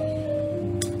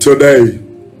 Today,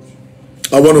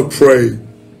 I want to pray.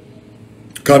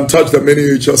 Can touch the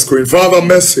miniature screen. Father,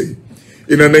 mercy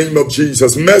in the name of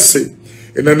Jesus. Mercy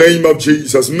in the name of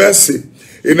Jesus. Mercy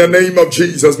in the name of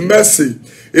Jesus. Mercy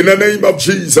in the name of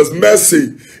Jesus.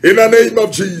 Mercy in the name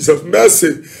of Jesus.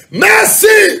 Mercy.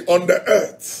 Mercy on the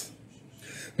earth.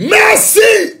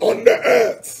 Mercy on the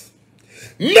earth.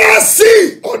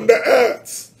 Mercy on the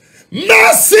earth.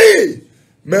 Mercy.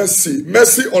 Mercy.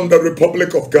 Mercy on the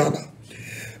Republic of Ghana.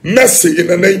 Mercy in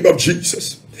the name of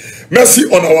Jesus. Mercy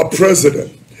on our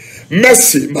president.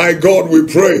 Mercy, my God, we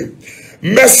pray.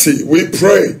 Mercy, we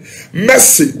pray.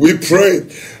 Mercy, we pray.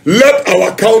 Let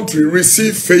our country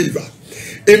receive favor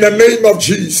in the name of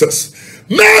Jesus.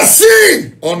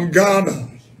 Mercy on Ghana.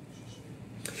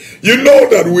 You know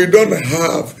that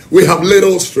we have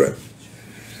little strength.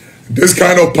 This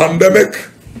kind of pandemic,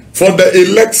 for the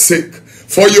elect's sake,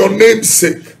 for your name's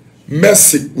sake,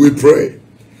 mercy, we pray.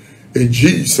 In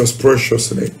Jesus'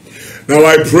 precious name. Now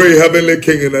I pray, Heavenly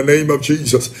King, in the name of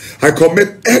Jesus, I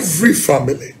commit every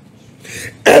family,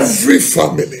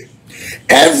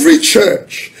 every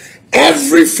church,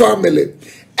 every family,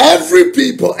 every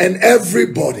people, and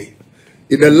everybody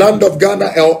in the land of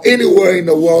Ghana or anywhere in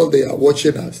the world they are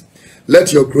watching us.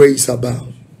 Let your grace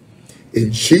abound.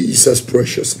 In Jesus'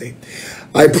 precious name.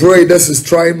 I pray this is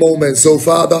trying moment. So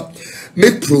Father,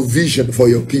 make provision for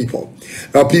your people.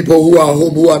 Now people who are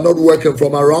home, who are not working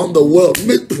from around the world,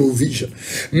 make provision.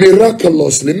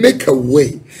 Miraculously, make a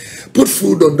way. Put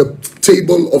food on the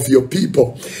table of your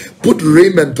people. Put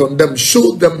raiment on them.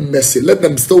 Show them mercy. Let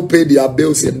them still pay their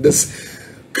bills in this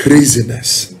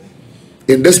craziness.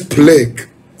 In this plague,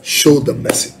 show them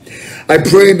mercy. I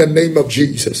pray in the name of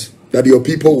Jesus that your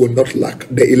people will not lack,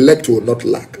 the elect will not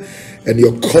lack, and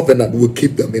your covenant will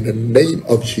keep them in the name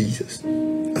of Jesus.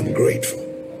 I'm grateful.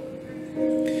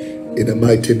 In the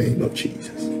mighty name of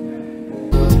Jesus.